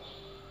bad,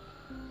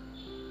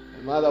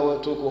 the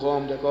mother took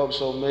home the cobs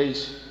of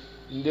maize.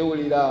 They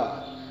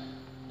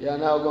are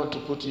now going to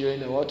put you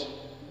in a what?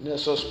 In a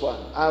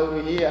saucepan. I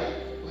will hear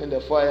when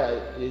the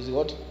fire is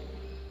what?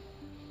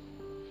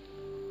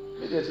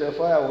 Immediately the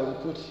fire was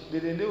put.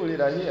 Didn't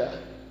they hear?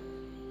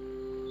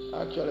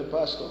 Actually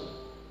passed on.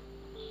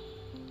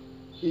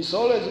 It's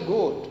always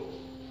good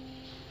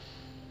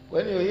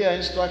when you hear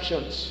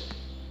instructions,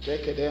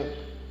 take them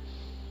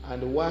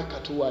and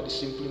work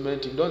towards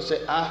implementing. Don't say,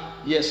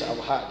 yes, I've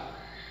heard,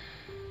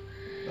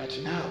 but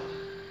now,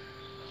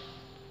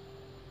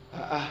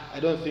 I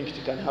don't think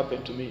it can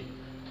happen to me.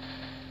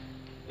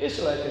 It's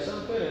like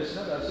some parents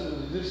that are still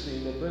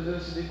resisting the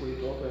presidency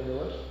to open the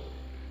what?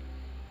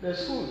 The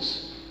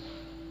schools.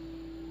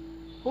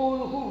 Who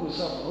will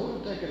suffer? Who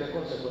will take the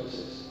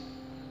consequences?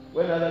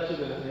 when other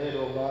children are ahead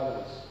of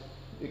others.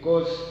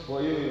 Because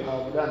for you, you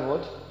have done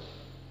what?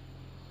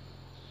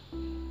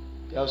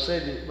 You have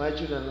said, my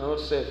children are not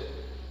safe.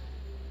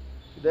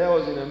 Today I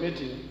was in a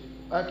meeting.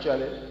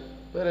 Actually,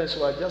 parents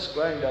were just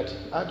crying that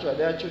actually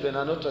their children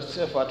are not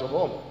safe at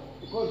home.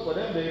 Because for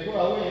them, they go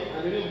away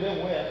and leave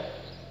them where?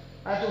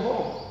 At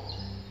home.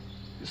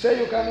 You say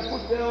you can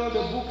put there all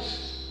the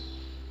books,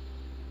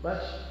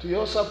 but to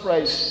your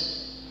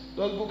surprise,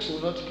 those books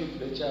will not keep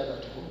the child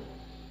at home.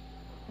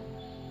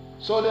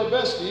 So the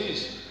best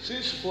is,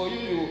 since for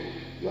you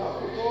have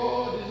put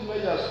all these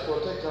measures to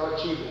protect our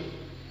children,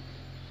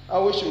 I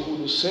wish you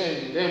would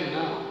send them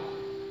now.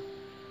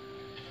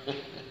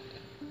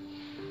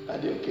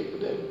 And you keep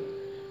them.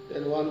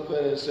 Then one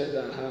parent said,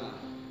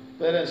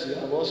 parents, you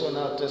have also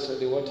now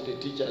tested what the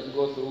teachers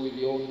go through with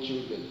your own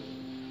children.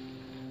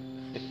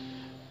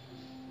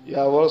 You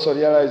have also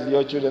realized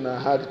your children are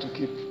hard to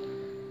keep.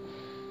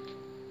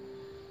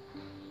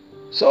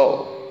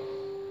 So,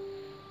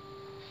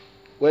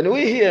 when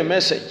we hear a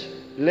message,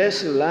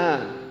 let's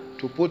learn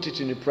to put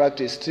it in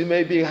practice. It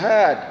may be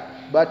hard,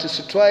 but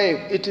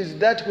strive. It is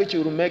that which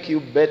will make you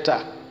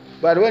better.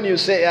 But when you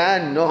say,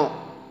 no,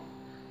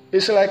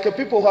 it's like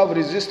people who have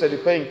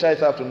resisted paying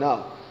tithe up to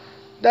now.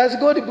 Does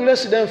God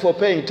bless them for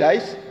paying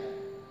tithe?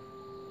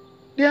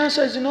 The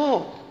answer is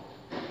no.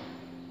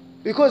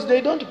 Because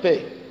they don't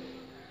pay.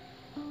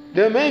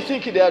 They may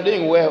think they are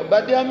doing well,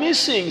 but they are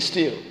missing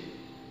still.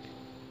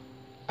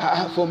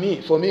 For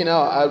me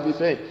now, I'll be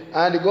paying.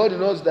 And God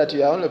knows that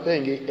you are only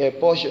paying a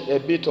portion, a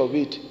bit of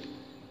it.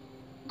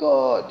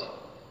 God,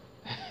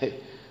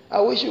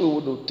 I wish we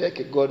would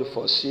take God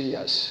for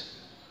serious.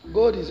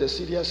 God is a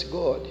serious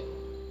God.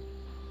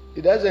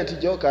 He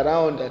doesn't joke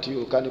around that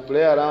you can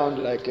play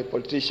around like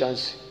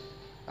politicians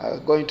are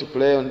going to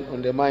play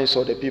on the minds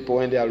of the people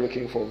when they are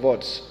looking for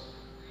votes.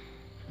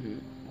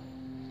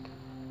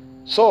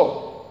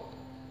 So,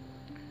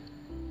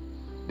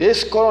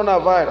 this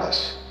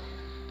coronavirus,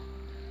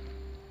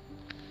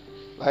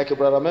 like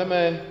Brother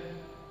Meme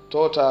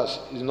taught us,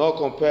 is not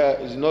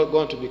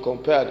going to be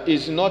compared,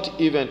 is not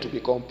even to be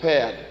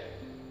compared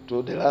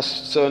to the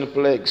last 7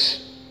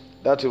 plagues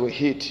that will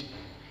hit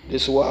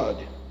this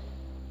world.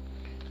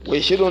 We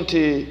shouldn't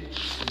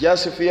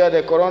just fear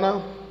the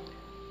corona,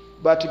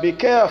 but be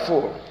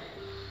careful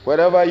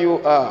wherever you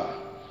are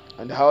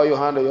and how you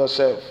handle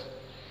yourself.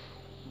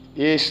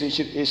 This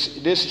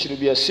should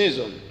be a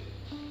season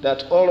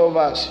that all of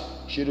us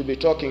should be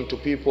talking to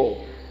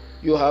people.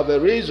 You have a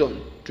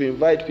reason to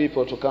invite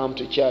people to come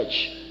to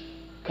church.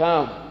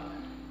 Come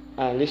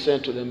and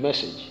listen to the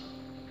message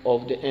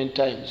of the end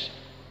times.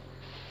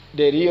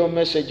 The real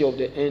message of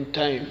the end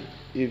time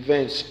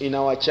events in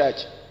our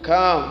church.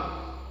 Come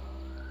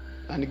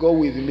and go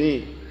with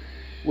me.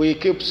 We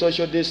keep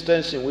social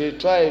distancing. We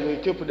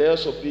keep the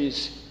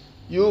SOPs.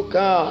 You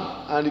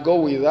come and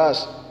go with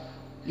us.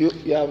 You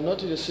have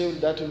not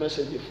received that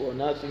message for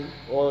nothing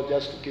or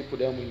just to keep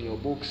them in your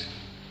books.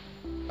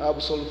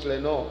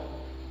 Absolutely no.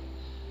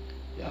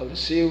 You have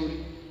received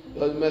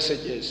those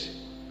messages.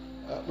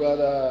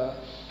 Brother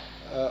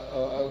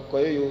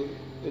Koyeyu,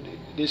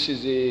 this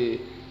is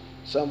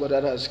somebody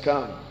that has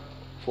come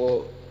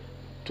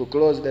to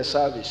close the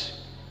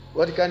service.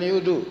 What can you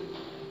do?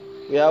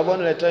 We have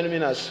only 10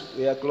 minutes.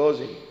 We are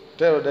closing.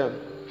 Tell them.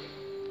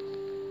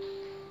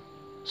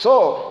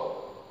 So,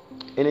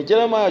 in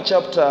Jeremiah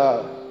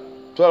chapter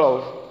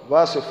 12,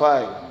 verse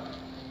 5,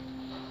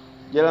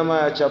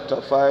 Jeremiah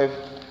chapter 5,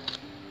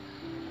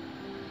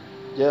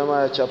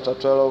 Jeremiah chapter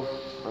 12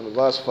 and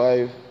verse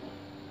 5,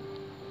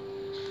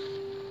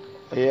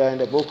 here in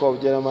the book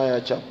of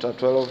Jeremiah chapter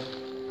 12,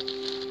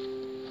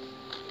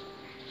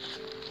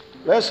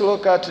 let's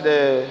look at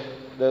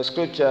the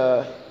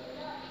scripture,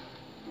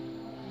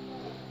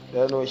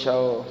 then we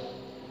shall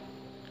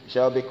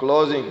be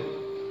closing.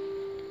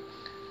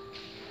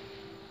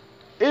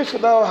 If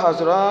thou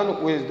hast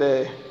run with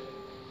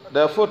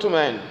the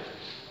footmen,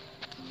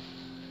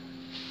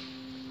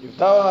 if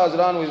thou hast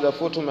run with the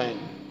footmen,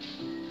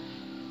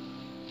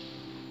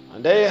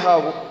 and they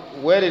have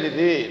wearied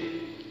thee,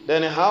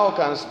 then how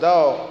canst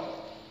thou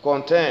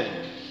contend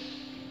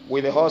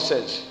with the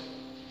horses?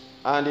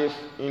 And if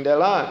in the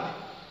land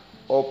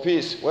of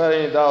peace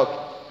wherein thou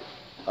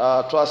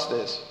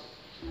trustest,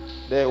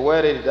 they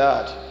wearied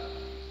that,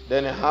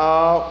 then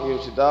how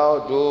wilt thou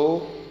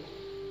do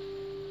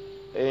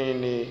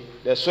in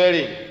the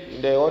swelling,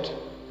 in the what?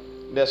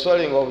 The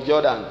swelling of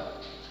Jordan?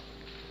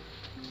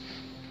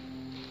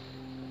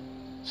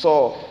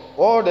 So,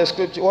 what the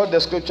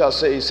scripture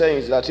is saying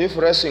is that if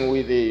wrestling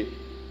with a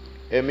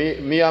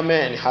mere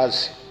man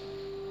has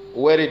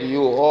wearied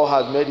you or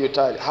has made you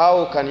tired,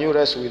 how can you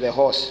wrestle with a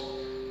horse?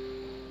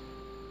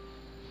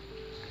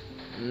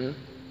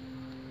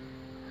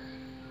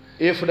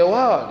 If the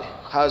world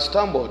has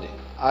stumbled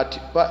at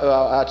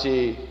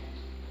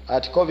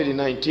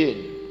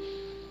COVID-19,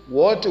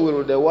 what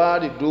will the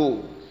world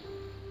do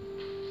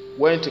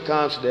when it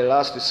comes to the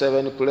last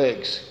 7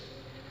 plagues?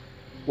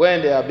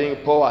 When they are being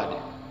poured,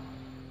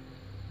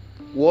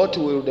 what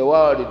will the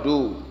world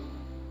do?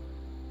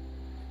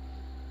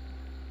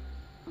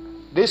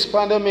 This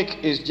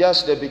pandemic is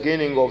just the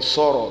beginning of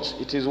sorrows.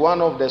 It is one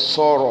of the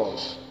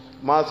sorrows.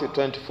 Matthew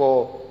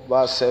 24,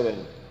 verse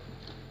 7.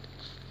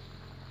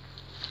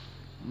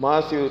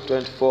 Matthew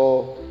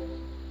 24,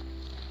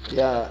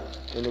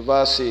 in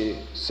verse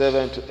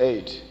 7 to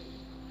 8.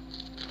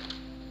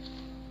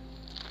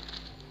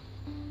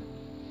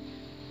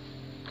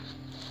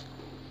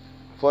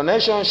 For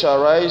nation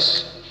shall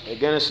rise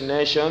against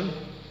nation,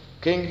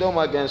 kingdom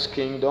against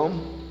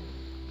kingdom.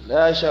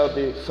 There shall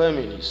be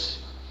famines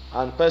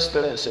and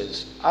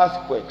pestilences,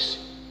 earthquakes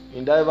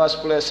in diverse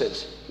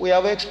places. We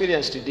have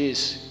experienced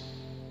this,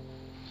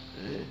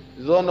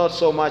 though not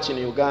so much in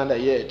Uganda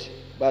yet,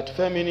 but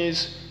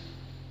famines.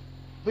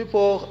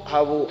 People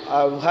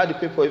have had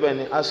people even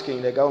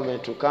asking the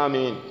government to come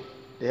in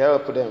to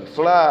help them.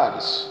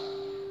 Floods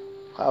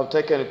have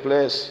taken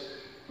place.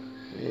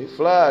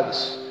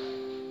 Floods.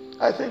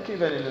 I think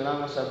even in the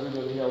Lancaster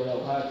region here we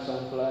have had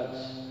some floods.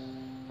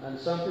 And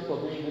some people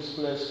being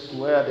displaced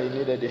where they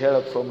needed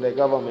help from the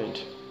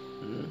government.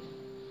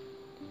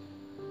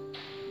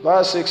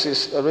 Verse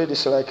 6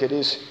 reads like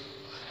this.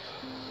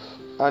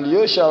 And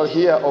you shall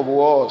hear of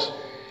wars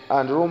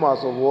and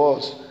rumors of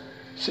wars.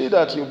 See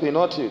that you be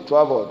not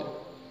troubled,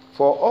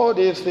 for all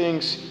these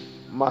things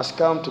must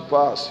come to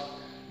pass,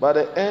 but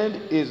the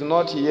end is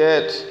not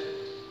yet.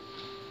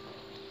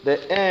 The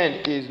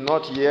end is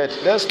not yet.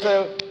 Let's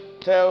tell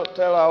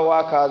our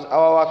workers,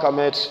 our worker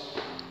mates,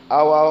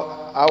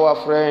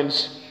 our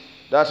friends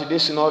that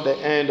this is not the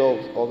end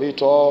of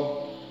it all.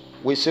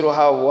 We still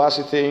have worse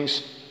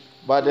things,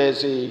 but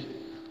there's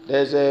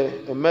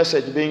a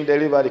message being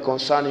delivered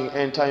concerning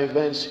end time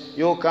events.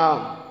 You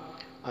come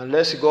and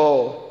let's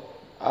go.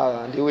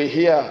 And we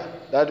hear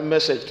that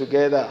message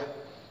together,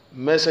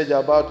 message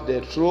about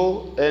the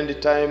true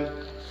end time,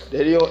 the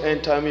real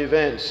end time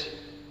events.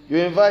 You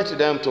invite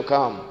them to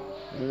come.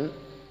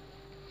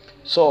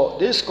 So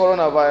this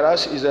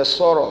coronavirus is a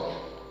sorrow.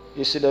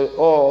 It's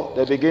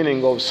the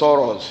beginning of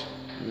sorrows.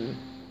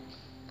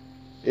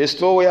 It's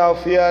true we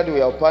have feared,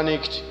 we have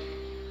panicked,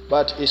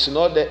 but it's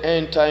not the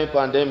end time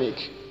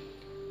pandemic.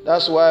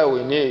 That's why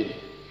we need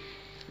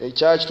the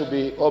church to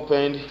be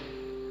opened,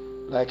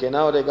 like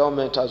now the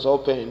government has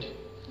opened,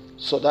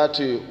 so that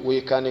we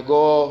can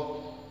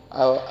go.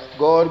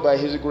 God, by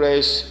His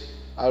grace,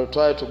 I'll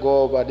try to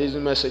go over these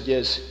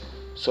messages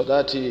so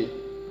that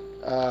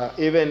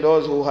even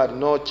those who had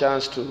no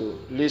chance to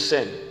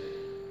listen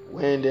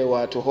when they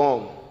were at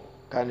home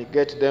can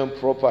get them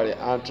properly.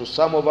 And to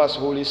some of us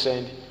who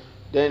listened,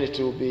 then it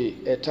will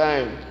be a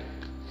time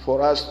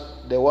for us,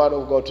 the Word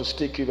of God, to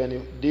stick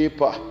even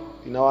deeper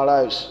in our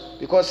lives.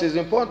 Because it's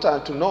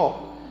important to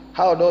know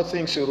how those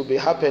things will be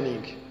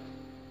happening.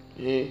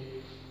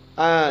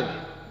 And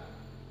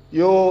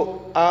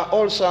you are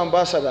also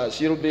ambassadors.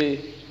 You'll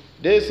be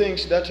the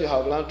things that you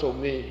have learned of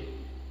me.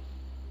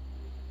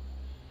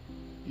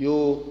 You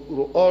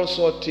will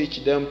also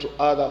teach them to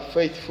other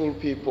faithful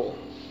people.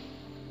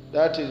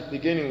 That is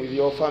beginning with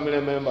your family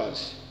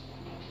members.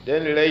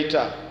 Then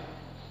later,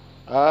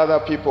 other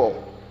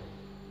people.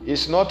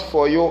 It's not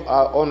for you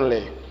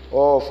only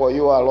or for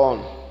you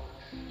alone.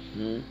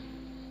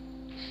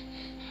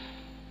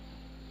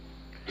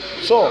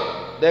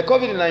 So, the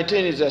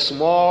COVID-19 is a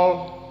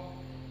small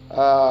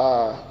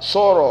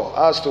sorrow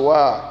as to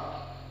why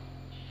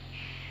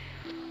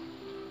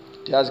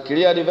it has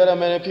cleared very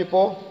many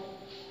people,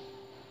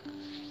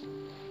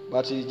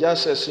 but it's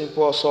just a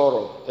simple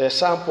sorrow, a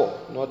sample,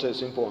 not a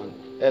simple one,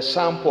 a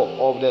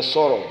sample of the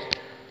sorrow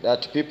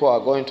that people are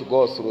going to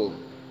go through.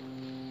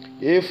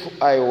 If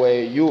I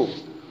were you,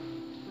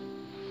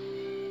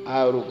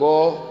 I would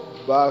go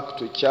back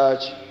to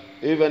church.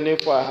 Even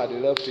if I had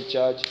left the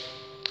church,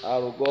 I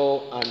will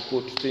go and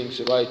put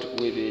things right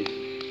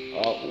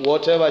with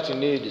whatever it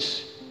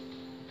needs.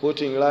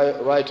 Putting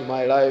right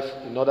my life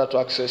in order to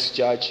access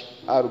church,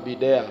 I will be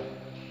there.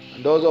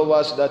 And those of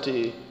us that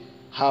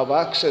have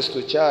access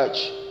to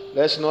church,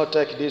 let's not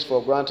take this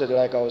for granted,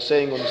 like I was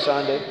saying on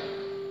Sunday,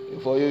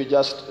 for you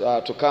just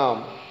to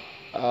come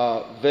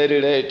very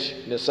late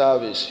in the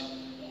service.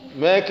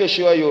 Make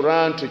sure you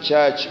run to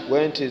church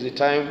when it is the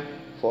time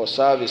for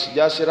service.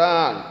 Just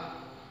run.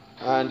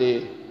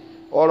 And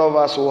all of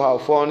us who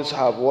have phones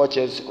have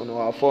watches on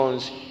our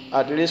phones.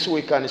 At least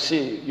we can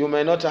see. You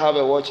may not have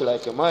a watch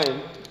like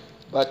mine,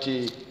 but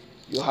you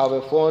have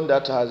a phone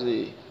that has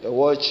a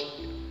watch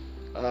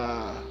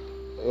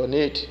on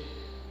it.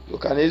 You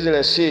can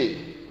easily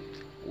see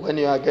when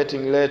you are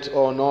getting late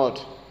or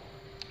not.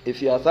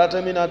 If you are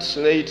 30 minutes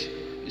late,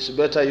 it's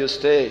better you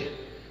stay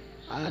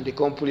and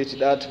complete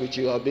that which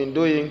you have been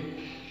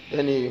doing.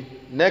 Then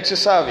next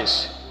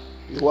service,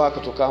 you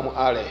work to come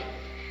early.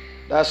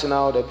 That's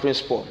now the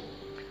principle.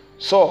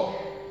 So,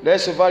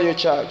 let's value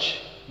church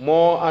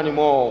more and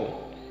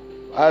more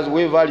as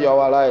we value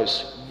our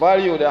lives.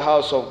 Value the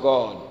house of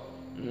God.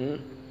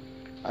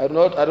 I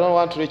don't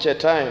want to reach a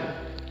time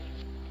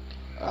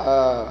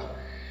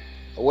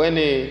when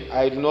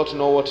I do not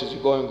know what is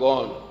going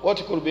on. What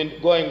could be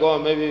going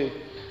on, maybe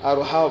I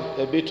will have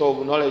a bit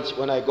of knowledge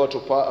when I go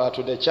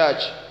to the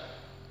church.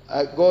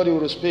 God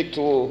will speak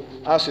to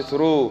us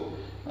through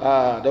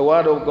the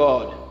Word of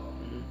God.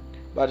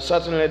 But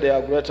certainly there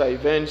are greater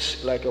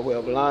events, like we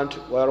have learned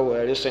while we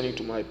are listening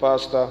to my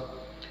pastor.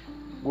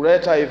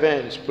 Greater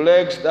events,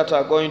 plagues that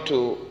are going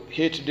to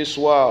hit this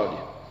world,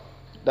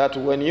 that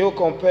when you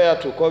compare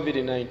to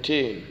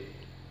COVID-19,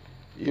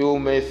 you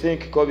may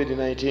think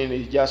COVID-19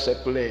 is just a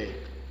play,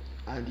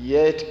 and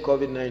yet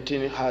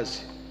COVID-19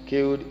 has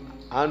killed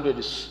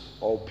hundreds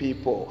of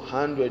people,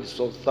 hundreds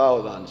of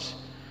thousands.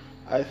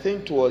 I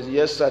think it was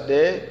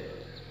yesterday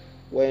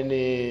when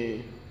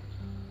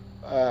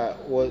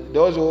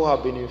those who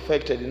have been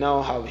infected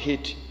now have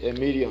hit 1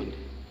 million.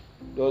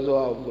 Those who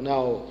have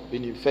now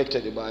been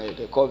infected by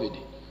the COVID.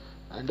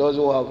 And those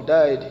who have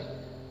died,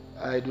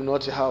 I do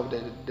not have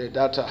the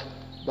data,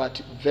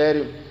 but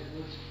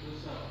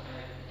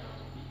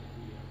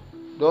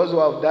those who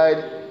have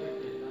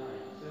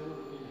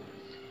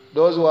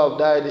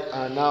died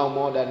are now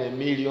more than 1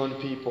 million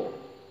people.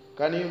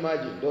 Can you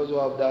imagine? Those who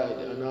have died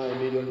are now 1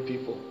 million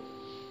people.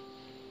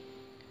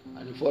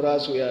 And for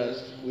us,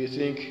 we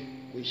think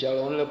we shall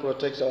only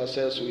protect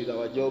ourselves with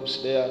our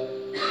jobs there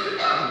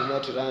and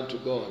not run to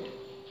God.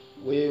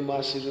 We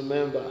must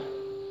remember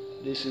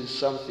this is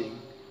something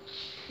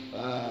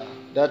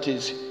that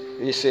is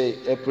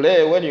a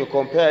play when you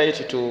compare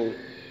it to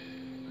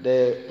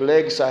the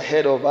plagues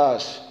ahead of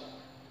us,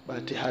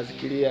 but it has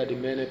cleared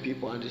many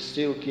people and is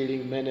still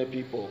killing many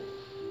people.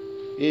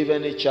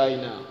 Even in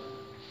China,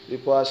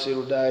 people are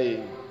still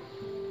dying.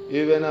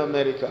 Even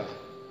America,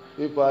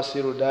 people are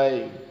still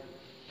dying.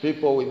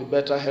 People with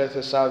better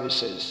health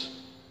services,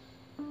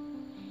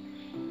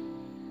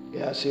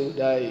 they are still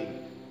dying.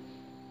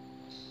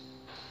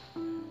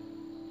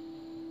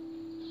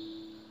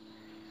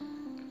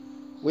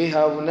 We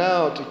have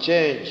now to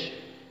change.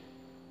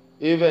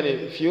 Even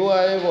if you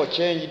are able to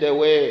change the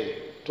way,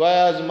 try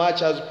as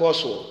much as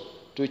possible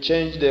to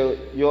change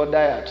your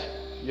diet,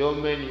 your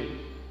menu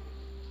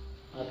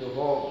at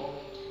home.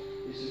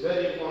 It's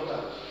very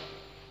important.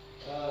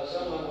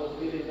 Someone was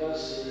giving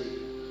us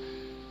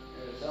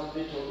some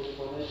bit of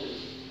information.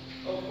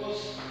 Of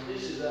course,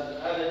 this is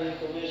added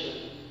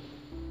information.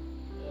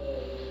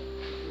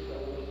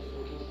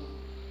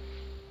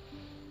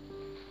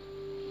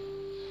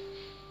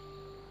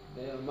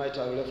 I might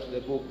have left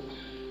the book.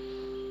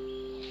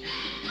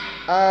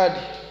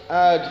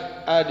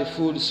 Add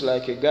foods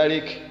like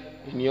garlic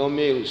in your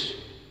meals.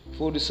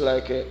 Foods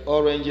like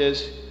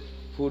oranges.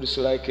 Foods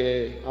like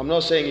I'm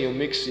not saying you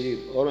mix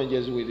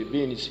oranges with the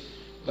beans,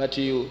 but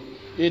you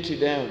eat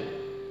them.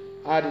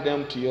 Add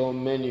them to your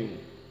menu.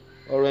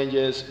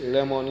 Oranges,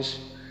 lemons,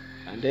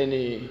 and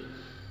then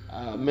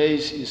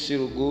maize is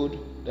still good.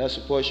 That's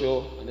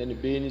partial, and then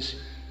beans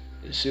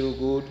is still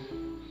good.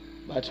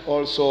 But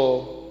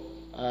also,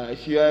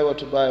 if you are able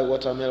to buy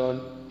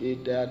watermelon,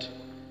 eat that.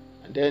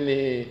 And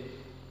then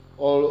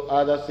all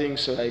other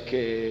things like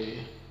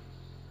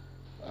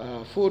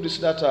foods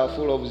that are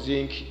full of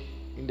zinc,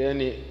 and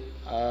then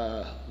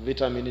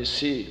vitamin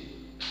C.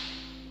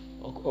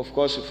 Of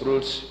course,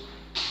 fruits,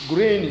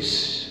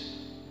 greens.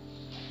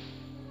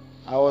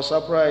 I was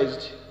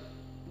surprised.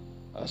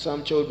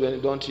 Some children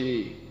don't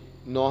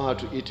know how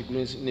to eat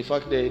greens. In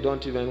fact, they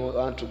don't even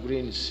want to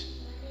greens.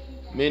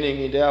 Meaning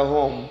in their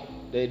home,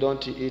 they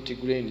don't eat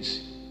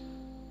greens.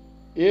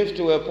 If it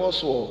were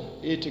possible,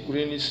 eat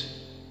greens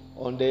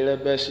on daily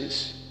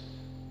basis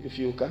if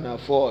you can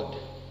afford.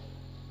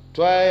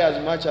 Try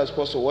as much as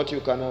possible what you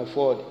can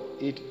afford.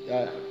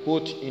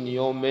 Put in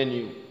your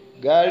menu.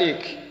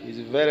 Garlic is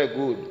very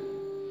good.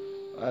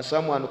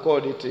 Someone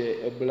called it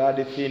a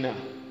blood thinner.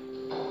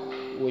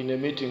 In a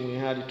meeting we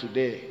had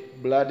today,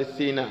 blood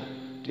thinner.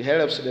 It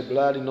helps the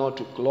blood not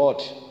to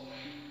clot,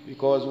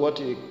 because what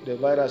the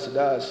virus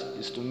does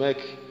is to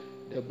make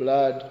the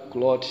blood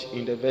clot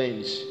in the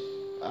veins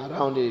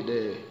around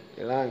the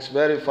lungs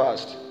very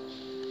fast.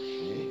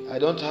 I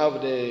don't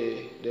have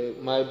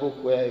my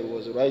book where I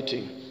was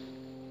writing.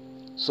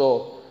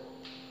 So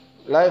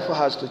life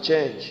has to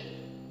change.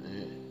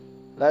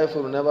 Life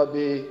will never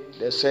be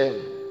the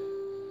same.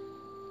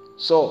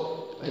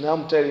 So when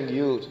I'm telling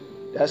you,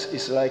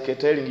 it's like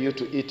telling you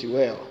to eat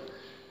well.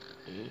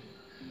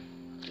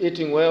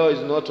 Eating well is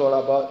not all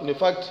about. In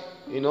fact,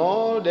 in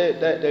all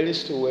the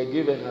list we were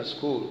given at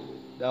school,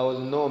 there was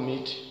no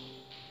meat.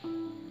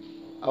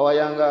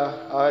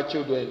 Our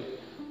children,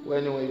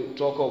 when we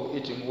talk of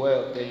eating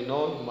well, they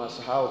know you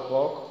must have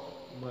pork,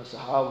 you must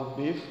have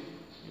beef,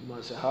 you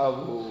must have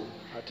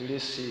at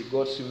least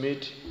goat's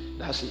meat.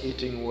 That's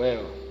eating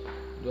well.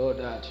 Know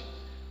that.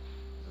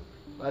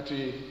 But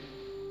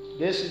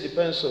this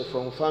depends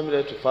from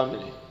family to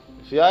family.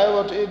 If you are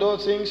able to eat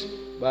those things,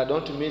 but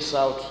don't miss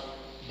out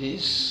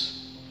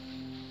this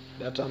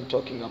that I'm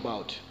talking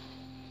about.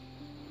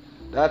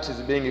 That is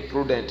being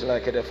prudent,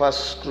 like the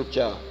first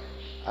scripture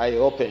I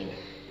opened.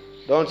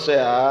 Don't say,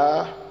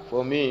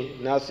 for me,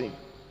 nothing.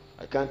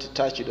 I can't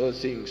touch those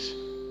things.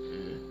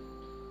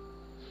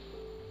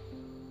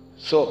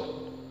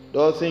 So,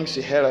 those things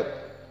help.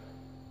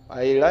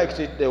 I liked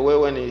it the way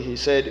when he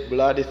said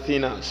blood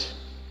thinners.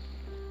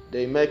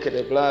 They make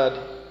the blood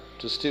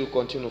to still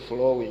continue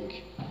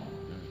flowing.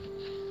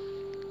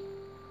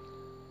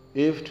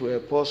 if to a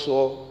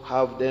possible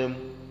have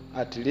them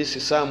at least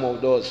some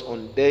of those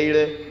on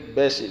daily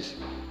basis.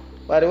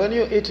 But when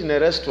you eat in a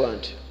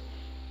restaurant,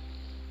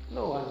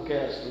 no one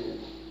cares to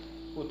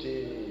put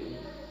in,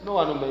 no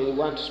one may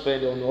want to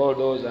spend on all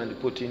those and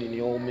put in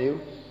your meal.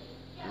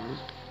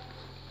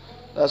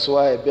 That's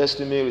why best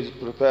meal is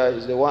prepared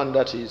is the one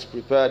that is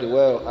prepared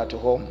well at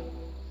home.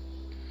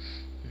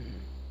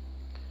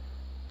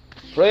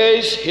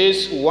 Praise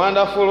his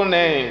wonderful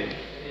name.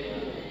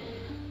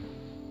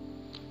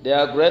 There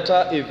are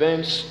greater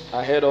events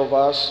ahead of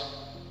us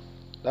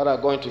that are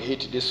going to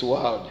hit this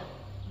world.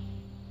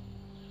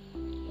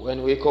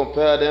 When we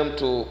compare them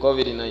to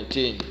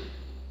COVID-19,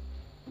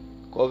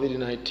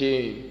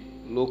 COVID-19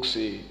 looks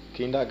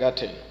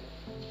kindergarten.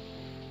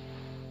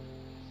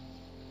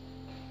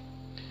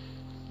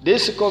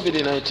 This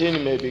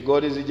COVID-19 may be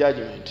God's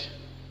judgment.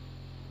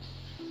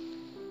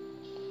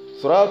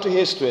 Throughout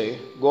history,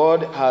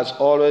 God has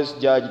always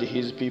judged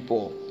his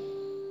people.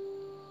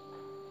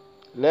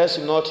 Let's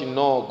not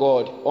know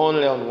God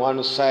only on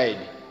one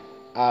side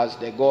as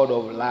the God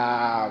of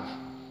love,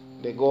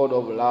 the God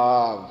of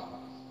love,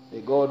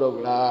 the God of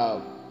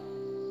love.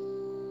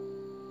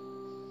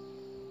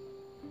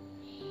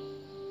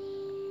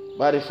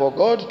 But for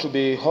God to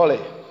be holy,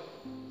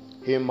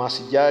 he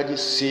must judge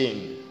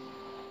sin.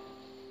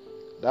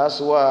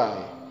 That's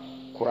why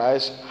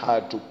Christ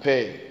had to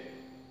pay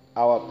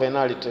our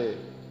penalty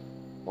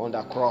on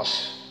the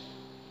cross.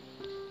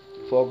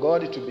 For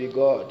God to be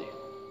God,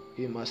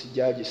 he must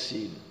judge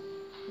sin.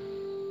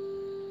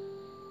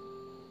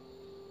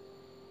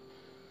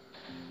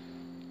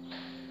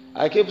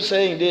 I keep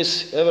saying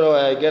this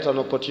everywhere I get an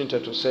opportunity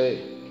to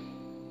say.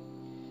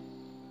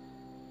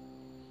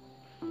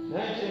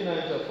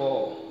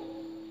 1994,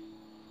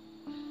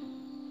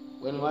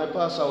 when my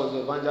pastor was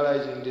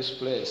evangelizing this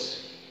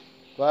place,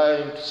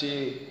 trying to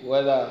see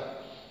whether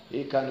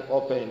he can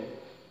open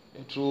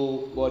the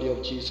true body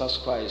of Jesus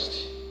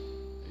Christ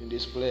in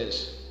this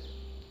place.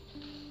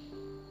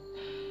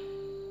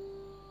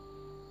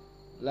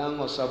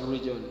 Lango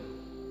sub-region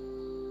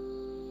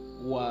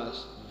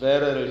was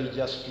very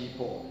religious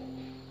people.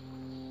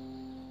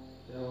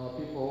 There were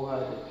people who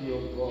had the fear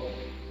of God.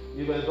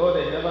 Even though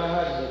they never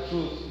had the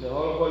truth, the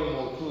whole volume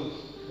of truth,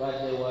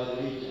 but they were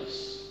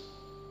religious.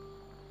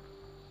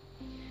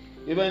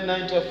 Even in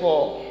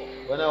 94,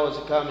 when I was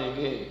coming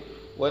in,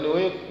 when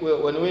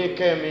we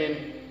came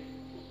in,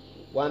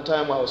 one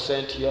time I was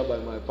sent here by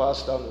my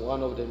pastor on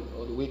one of them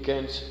on the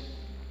weekends,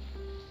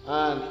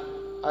 and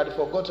I'd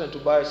forgotten to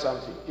buy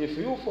something. If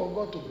you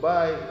forgot to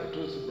buy a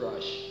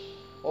toothbrush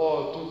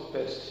or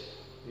toothpaste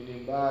in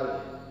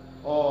Imbali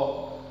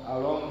or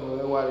along the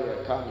way while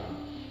you're coming,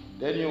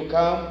 then you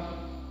come,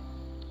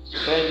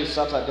 spend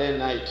Saturday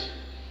night.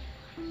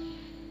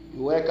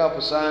 You wake up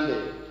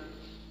Sunday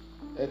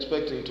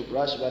expecting to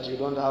brush, but you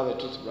don't have a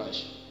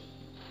toothbrush.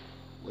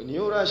 When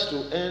you rush to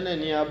any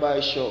nearby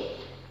shop,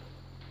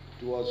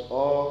 it was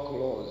all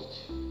closed.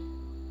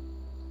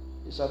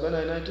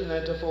 Isabella, in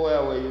 1994,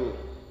 where were you?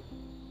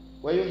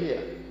 Were you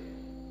here?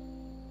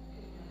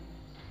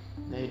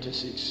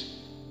 96.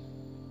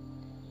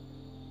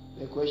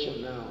 The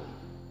question now,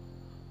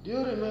 do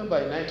you remember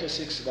in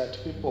 96 that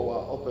people were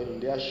opening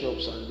their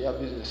shops and their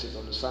businesses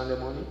on Sunday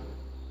morning?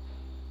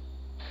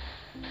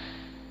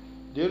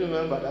 Do you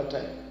remember that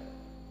time?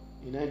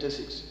 In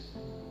 96.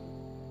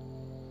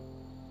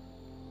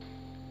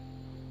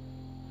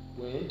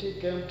 When it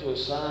came to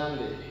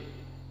Sunday,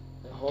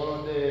 the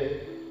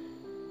holiday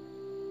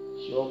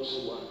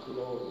shops were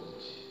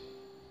closed.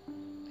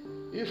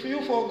 If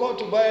you forgot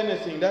to buy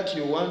anything that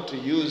you want to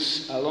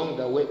use along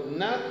the way,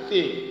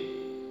 nothing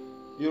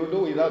you'll do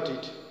without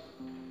it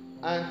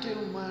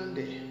until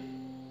Monday.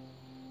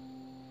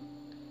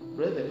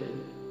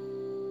 Brethren,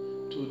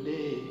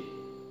 today,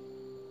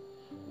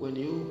 when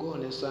you go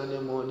on a Sunday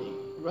morning,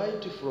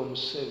 right from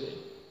 7,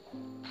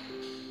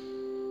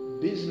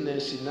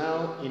 business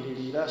now in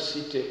Lira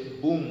City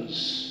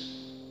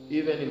booms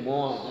even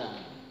more than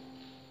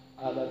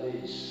other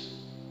days.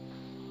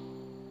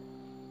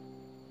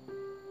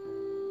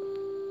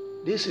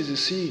 This is a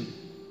sin.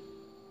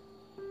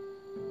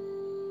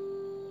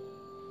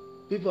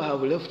 People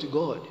have left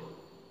God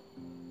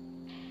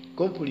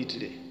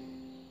completely.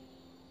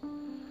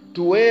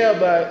 To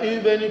whereby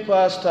even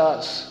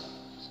pastors,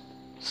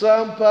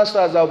 some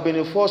pastors have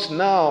been forced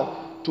now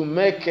to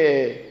make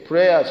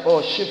prayers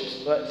or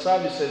shift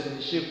services in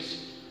shifts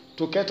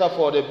to cater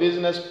for the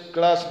business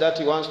class that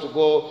he wants to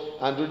go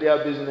and do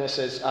their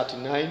businesses at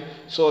 9.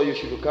 So you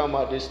should come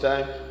at this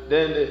time.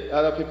 Then the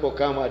other people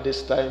come at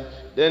this time.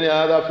 Then the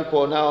other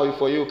people now,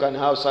 for you can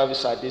have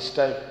service at this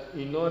time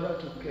in order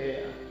to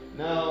care.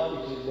 Now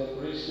it is the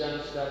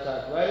Christians that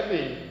are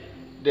driving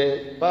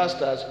the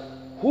pastors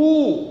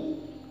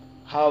who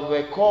have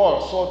a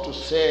call, so to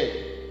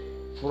say,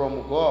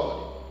 from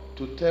God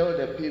to tell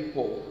the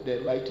people the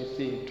right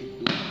thing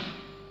to do.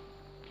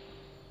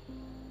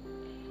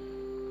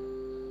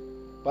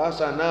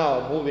 Pastors now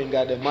are moving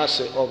at the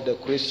mercy of the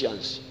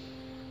Christians.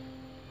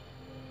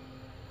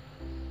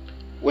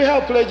 We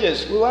have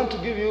pledges. We want to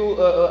give you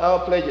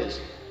our pledges.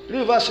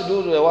 Leave us to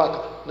do the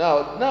work.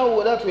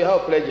 Now that we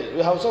have pledges,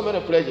 we have so many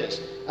pledges,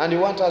 and you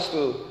want us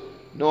to,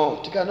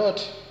 no, it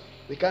cannot.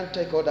 We can't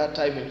take all that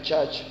time in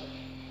church.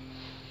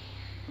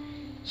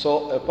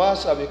 So a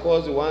pastor,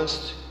 because he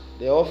wants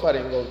the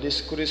offering of this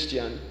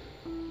Christian,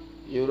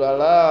 you will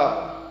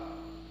allow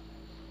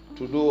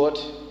to do what?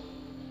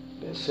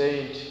 The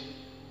saint,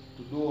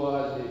 to do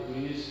as they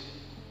please,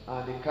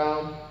 and they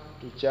come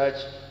to church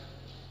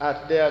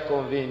at their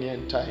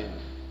convenient time.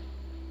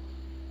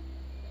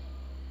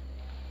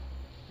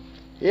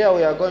 Here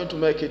we are going to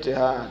make it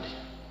hard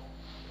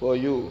for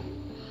you.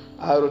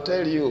 I will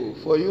tell you,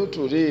 for you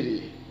to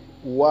really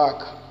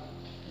work.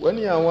 When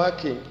you are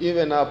working,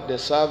 even up the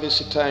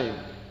service time,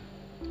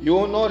 you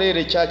will know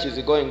really church is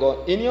going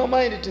on. In your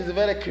mind, it is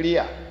very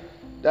clear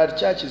that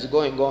church is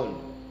going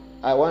on.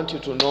 I want you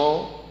to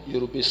know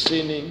you will be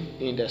sinning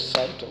in the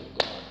sight of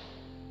God.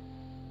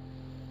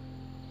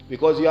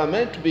 Because you are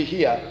meant to be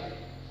here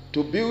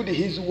to build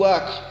His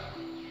work,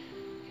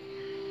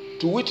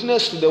 to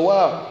witness to the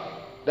world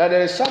that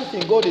there is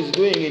something God is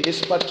doing in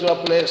this particular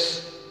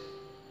place.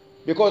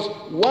 Because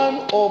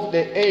one of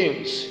the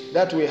aims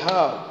that we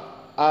have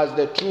as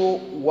the true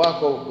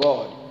work of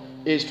God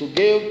is to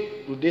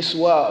give to this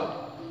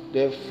world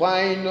the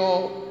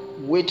final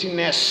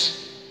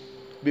witness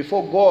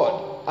before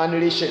God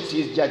unleashes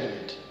His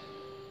judgment.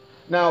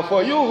 Now,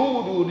 for you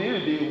who would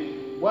really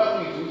be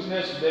working to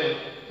witness to them,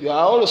 you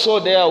are also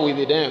there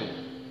with them.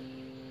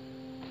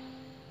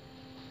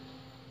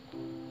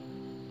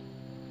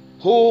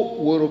 Who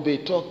will be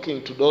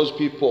talking to those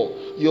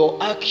people?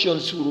 Your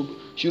actions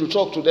should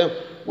talk to them.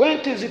 When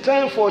it is the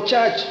time for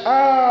church,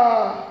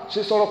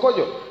 Sister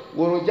Lokojo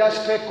will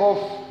just take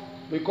off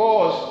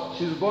because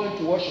she's going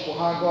to worship her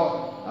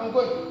God. I'm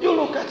going. You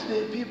look at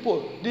the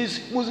people,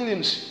 these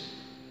Muslims,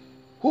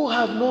 who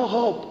have no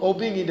hope of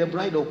being in the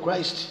bride of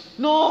Christ.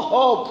 No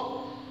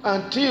hope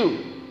until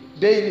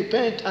they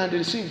repent and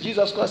receive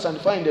Jesus Christ and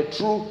find the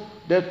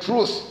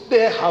truth.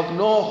 They have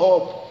no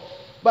hope.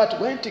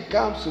 But when it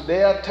comes to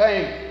their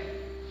time,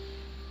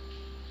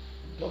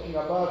 talking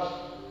about,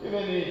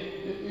 even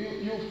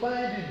you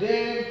find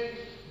them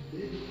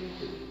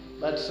dedicated,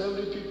 but so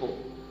many people,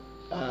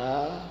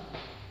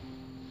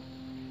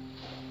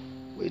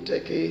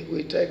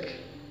 we take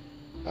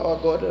our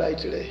God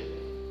lightly.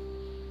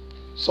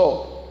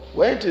 So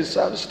when it is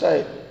service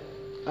time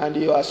and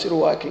you are still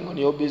working on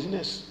your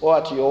business or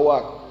at your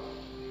work,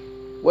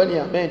 when you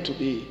are meant to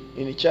be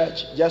in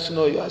church, just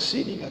know you are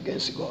sinning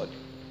against God.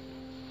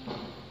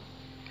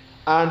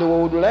 And we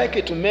would like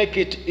it to make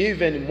it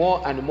even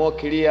more and more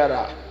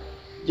clearer.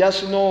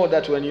 Just know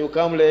that when you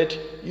come late,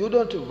 you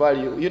don't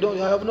value, you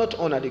have not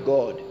honored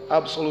God.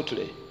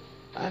 Absolutely.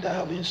 And I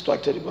have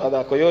instructed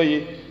Brother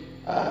Koyoyi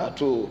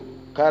to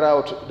carry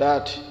out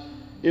that.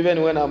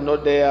 Even when I'm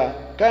not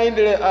there,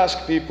 kindly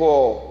ask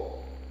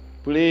people,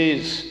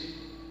 please,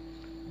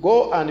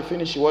 go and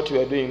finish what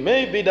you are doing.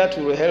 Maybe that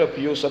will help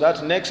you so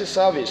that next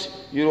service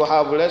you will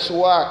have less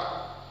work.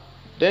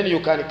 Then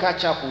you can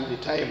catch up with the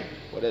time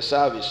for the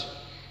service.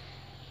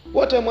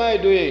 What am I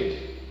doing?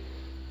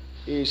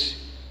 Is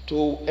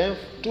to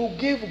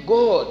give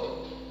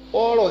God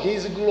all of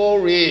His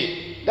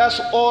glory. That's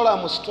all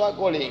I'm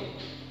struggling.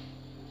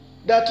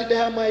 That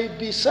there might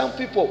be some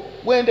people,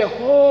 when the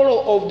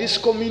whole of this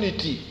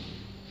community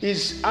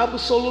is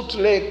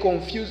absolutely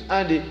confused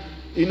and,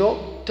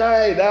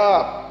 tied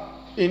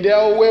up in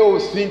their way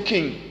of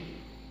thinking,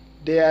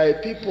 there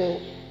are people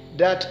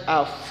that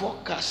are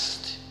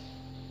focused,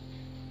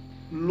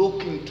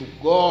 looking to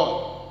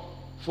God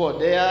for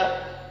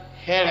their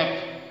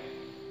help.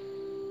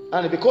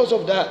 And because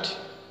of that,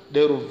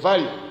 they will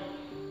value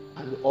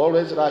and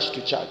always rush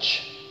to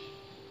church.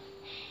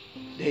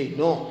 They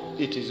know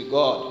it is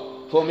God.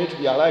 For me to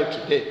be alive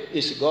today,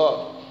 it's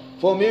God.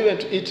 For me even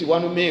to eat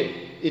one meal,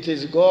 it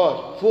is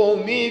God. For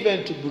me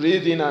even to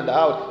breathe in and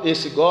out,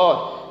 it's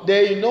God.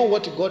 They know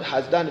what God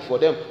has done for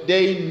them.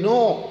 They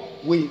know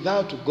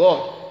without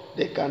God,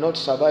 they cannot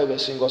survive a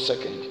single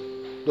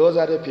second. Those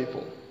are the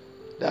people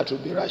that will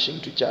be rushing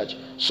to church.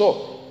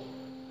 So,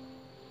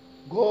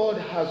 God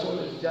has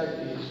always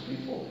judged His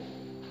people.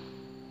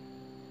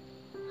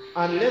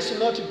 And let's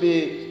not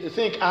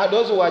think,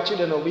 those who are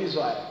children of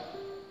Israel,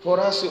 for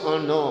us to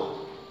know.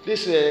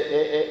 This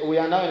we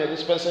are now in a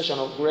dispensation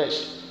of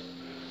grace.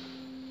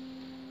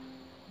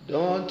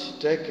 Don't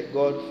take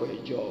God for a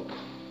joke.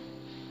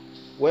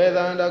 Whether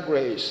under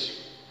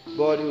grace,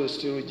 God will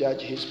still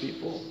judge His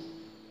people.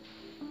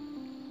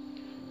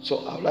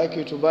 So I would like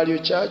you to value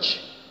church.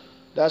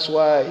 That's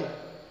why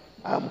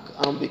I'm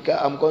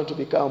going to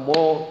become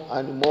more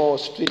and more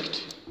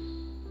strict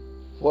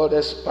for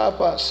this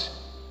purpose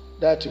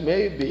that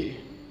maybe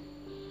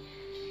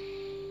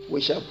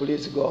we shall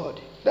please God.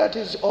 That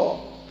is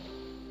all.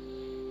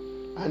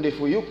 And if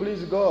you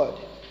please God,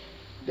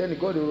 then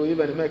God will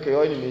even make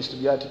your enemies to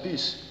be at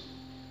peace.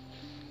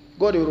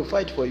 God will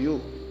fight for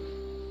you.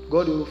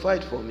 God will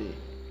fight for me.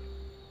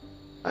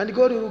 And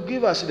God will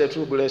give us the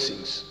true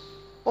blessings.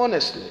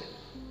 Honestly,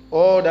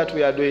 all that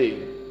we are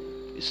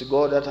doing is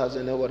God that has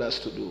enabled us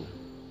to do.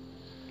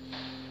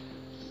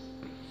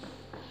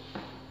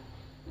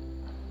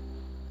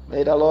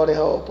 May the Lord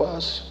help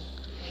us.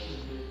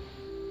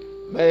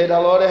 May the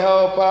Lord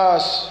help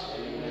us.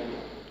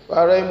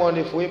 But Raymond,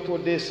 if we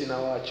put this in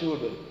our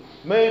children,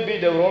 maybe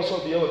they will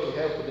also be able to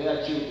help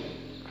their children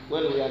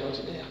when we are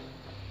not there.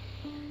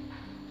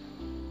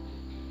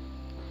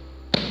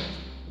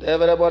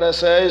 Everybody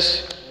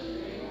says,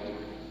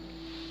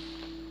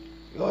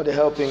 God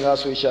helping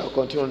us, we shall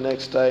continue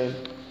next time.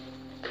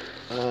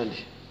 And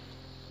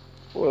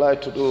we would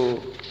like to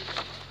do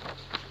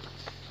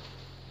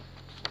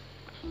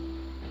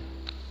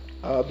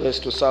our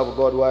best to serve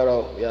God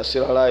while we are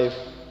still alive.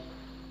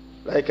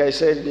 Like I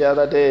said the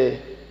other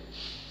day,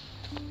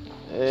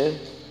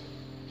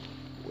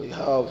 we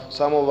have,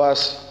 some of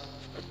us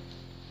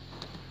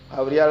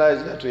have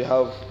realized that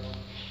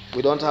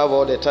we don't have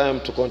all the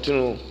time to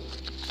continue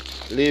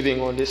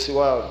living on this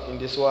world, in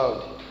this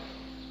world.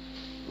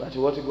 But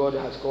what God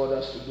has called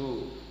us to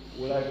do,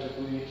 we like to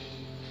do it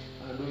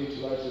and do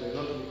it rightly,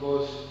 not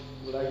because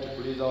we like to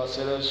please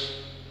ourselves,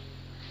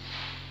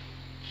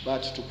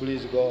 but to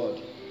please God.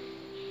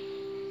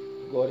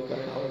 God can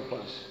help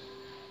us.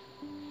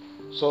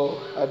 So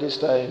at this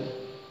time,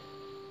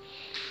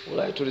 we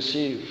like to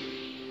receive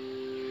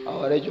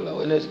our regular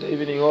Wednesday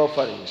evening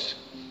offerings,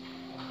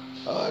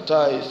 our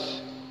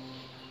tithes,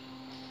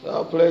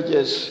 our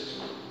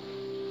pledges,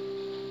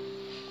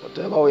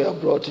 whatever we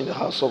have brought in the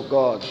house of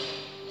God.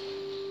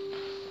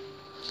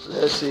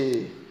 Let's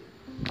see.